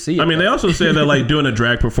like they see it. I mean, they also say that like doing a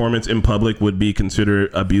drag performance in public would be considered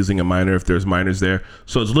abusing a minor if there's minors there.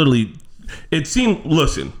 So it's literally, it seemed.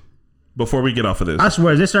 Listen, before we get off of this, I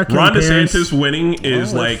swear, this our Ron parents. DeSantis winning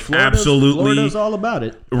is Well, like Florida's absolutely. all about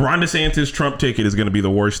it. Ron DeSantis Trump ticket is going to be the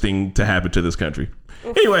worst thing to happen to this country.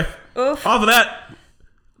 Anyway, Oof. off of that.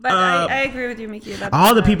 But I agree with you, Mickey. About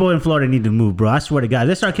All the that. people in Florida need to move, bro. I swear to God,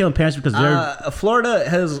 they start killing parents because they're. Florida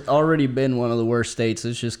has already been one of the worst states.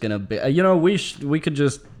 It's just gonna be. We could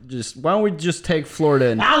just. Why don't we just take Florida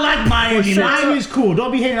and I like Miami. Miami's cool.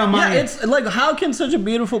 Don't be hating on Miami. yeah, it's like how can such a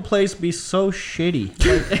beautiful place be so shitty?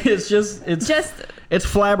 Like, it's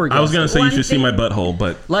flabbergasted. I was going to say you One should see thing- my butthole,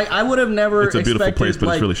 but like I would have never. It's a beautiful expected, place, but it's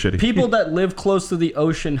like, really shitty. People that live close to the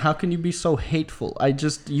ocean, how can you be so hateful?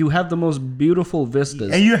 You have the most beautiful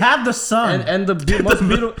vistas. and you have the sun. And the most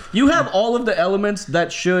beautiful. You have all of the elements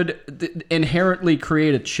that should inherently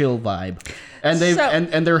create a chill vibe, and they So-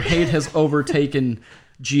 and their hate has overtaken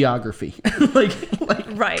geography. like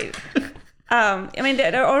Right. I mean,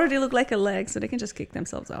 they already look like a leg, so they can just kick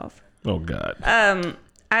themselves off. oh God.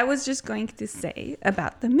 I was just going to say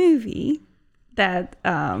about the movie that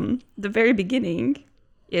the very beginning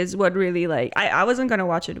is what really like I wasn't gonna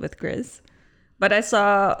watch it with Chris, but I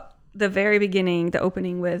saw the very beginning, the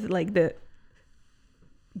opening with like the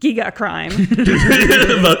giga crime.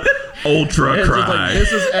 The ultra it's just like, crime.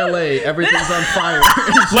 this is LA. Everything's on fire.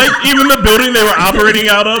 Like even the building they were operating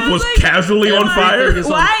out of was Like, casually on fire. everything is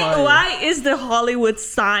on fire. Why is the Hollywood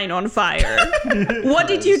sign on fire? What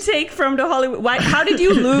did you take from the Hollywood? How did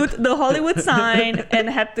you loot the Hollywood sign and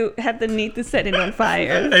had the need to set it on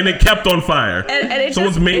fire? And it kept on fire. And it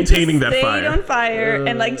Someone's just, maintaining it just that stayed fire. on fire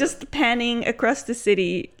and like just panning across the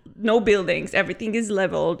city. No buildings, everything is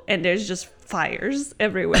leveled, and there's just fires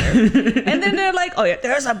everywhere. And then they're like, "Oh yeah,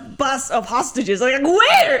 there's a bus of hostages." Like,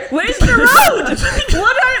 where? Where's the road?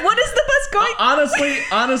 What is the bus going?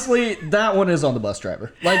 Honestly, that one is on the bus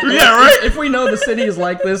driver. Like, Yeah, right? If we know the city is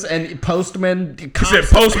like this, and postmen, He cops, said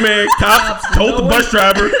postman, cops told the no bus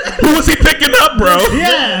driver, who was he picking up, bro?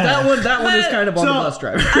 yeah. that one is But- kind of on the So- bus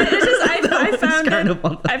driver.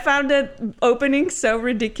 I found that opening so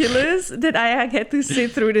ridiculous that I had to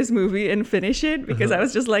sit through this movie and finish it because I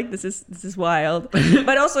was just like, this is wild.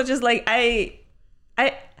 But also just like I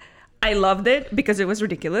loved it because it was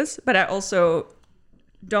ridiculous, but I also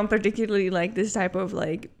don't particularly like this type of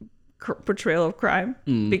like portrayal of crime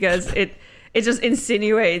because it just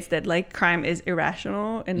insinuates that like crime is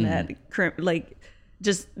irrational and that like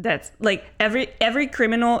just that's like every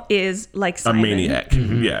criminal is like A Simon. maniac.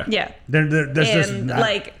 Yeah. Yeah. There's just And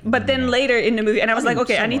like, but then later in the movie, and I was like,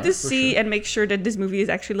 okay, I need to for see and make sure that this movie is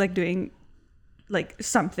actually like doing like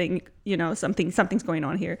something, something's going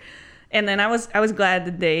on here. And then I was glad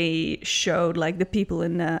that they showed like the people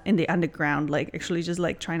in the underground, like actually just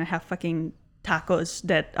like trying to have fucking tacos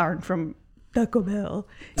that aren't from Taco Bell,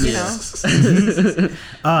 you know?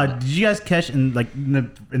 Did you guys catch in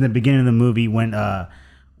the beginning of the movie when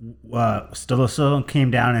Stallone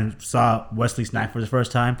came down and saw Wesley Snipes for the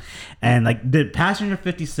first time, and like did Passenger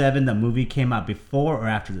 57 the movie came out before or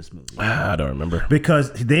after this movie? I don't remember. Because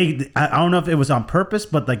I don't know if it was on purpose,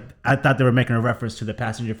 but like I thought they were making a reference to the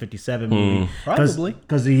Passenger 57 movie. Probably.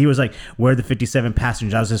 because he was like, "Where are the 57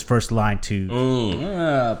 passengers?" That was his first line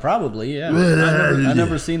to. Probably, yeah. I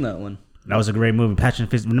never seen that one. That was a great movie. Passenger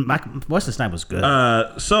 57. Wesley Snipes was good.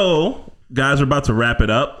 So, guys, we're about to wrap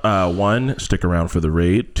it up. 1, stick around for the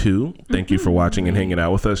raid. 2, thank you for watching and hanging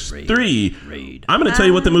out with us. 3, I'm going to tell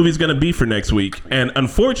you what the movie's going to be for next week. And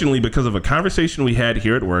unfortunately, because of a conversation we had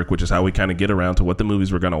here at work, which is how we kind of get around to what the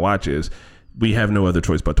movies we're going to watch is, we have no other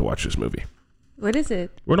choice but to watch this movie. What is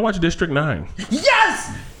it? We're going to watch District 9.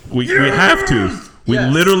 Yes! We have to. We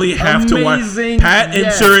Yes. literally have to watch. Amazing. Pat and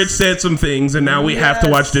Yes. Surratt said some things, and now we have to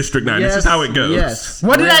watch District 9. This is how it goes. Yes.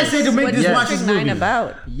 What did I Yes. say to make What's this Yes. watch this District 9 movie?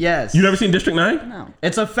 about? Yes. You never seen District 9? No.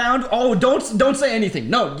 It's a found. Oh, don't say anything.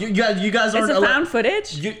 No, you guys It's aren't a allowed. found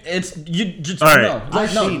footage? You just All right. no. Like,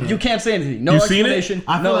 I've no, seen it. you can't say anything. No You've seen it? explanation.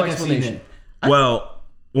 I feel no like I've seen explanation. it. Well,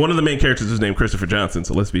 one of the main characters is named Christopher Johnson,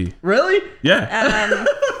 so let's be. Really? Yeah.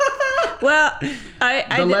 Well,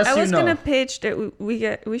 I less was you know. gonna pitch that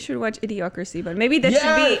we should watch Idiocracy, but maybe that Yeah,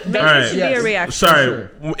 should be Alright. should be a Yes. reaction. Sorry.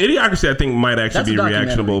 Sure. Idiocracy, I think, might actually That's a be documentary.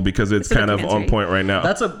 reactionable because it's It's a kind of on documentary. point right now.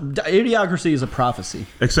 That's Idiocracy is a prophecy.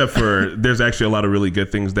 Except for there's actually a lot of really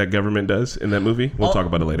good things that government does in that movie. We'll talk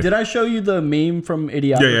about it later. Did I show you the meme from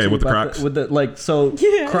Idiocracy? Yeah, with the about Crocs. with the like, so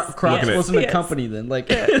Yes. Crocs Yes. wasn't a Yes. company then. Like,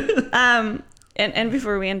 And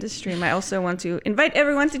before we end the stream, I also want to invite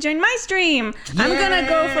everyone to join my stream. I'm gonna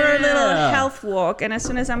go for a little health walk, and as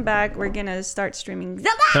soon as I'm back, we're gonna start streaming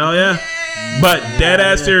Zelda. Hell yeah. But dead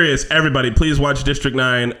ass serious. Everybody, please watch District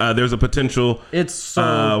 9. There's a potential. it's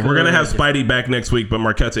so. We're going to have good. Spidey back next week, but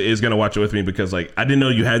Marketa is going to watch it with me because, like, I didn't know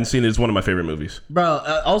you hadn't seen it. It's one of my favorite movies. Bro,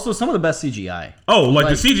 also some of the best CGI. Oh, like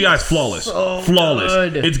the Like, CGI is flawless. so Flawless.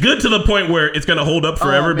 good. It's good to the point where it's going to hold up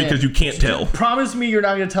forever Oh, man. because you can't tell. Promise me you're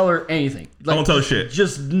not gonna tell her anything. Like, won't tell her shit.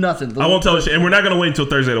 Just nothing. I won't tell you shit. And we're not going to wait until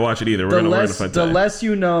Thursday to watch it either. We're The going to less, fight the time. less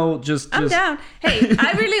you know, just. I'm down. Hey,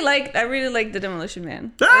 I really like the Demolition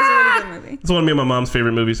Man. That was a really good movie. It's one of me and my mom's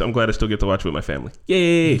favorite movies. I'm glad I still get to watch it with my family.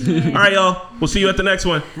 Yay. All right, y'all. We'll see you at the next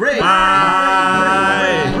one. Raid.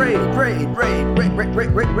 Bye. Raid.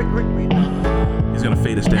 He's going to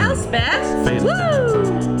fade us down. Elspeth. Fade us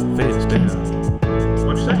down. Fade us down.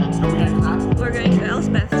 What'd you say? We're going to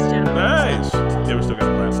Elspeth's channel. Nice. Yeah, we still got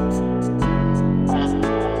to clap.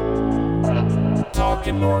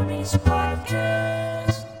 Talking Normies podcast.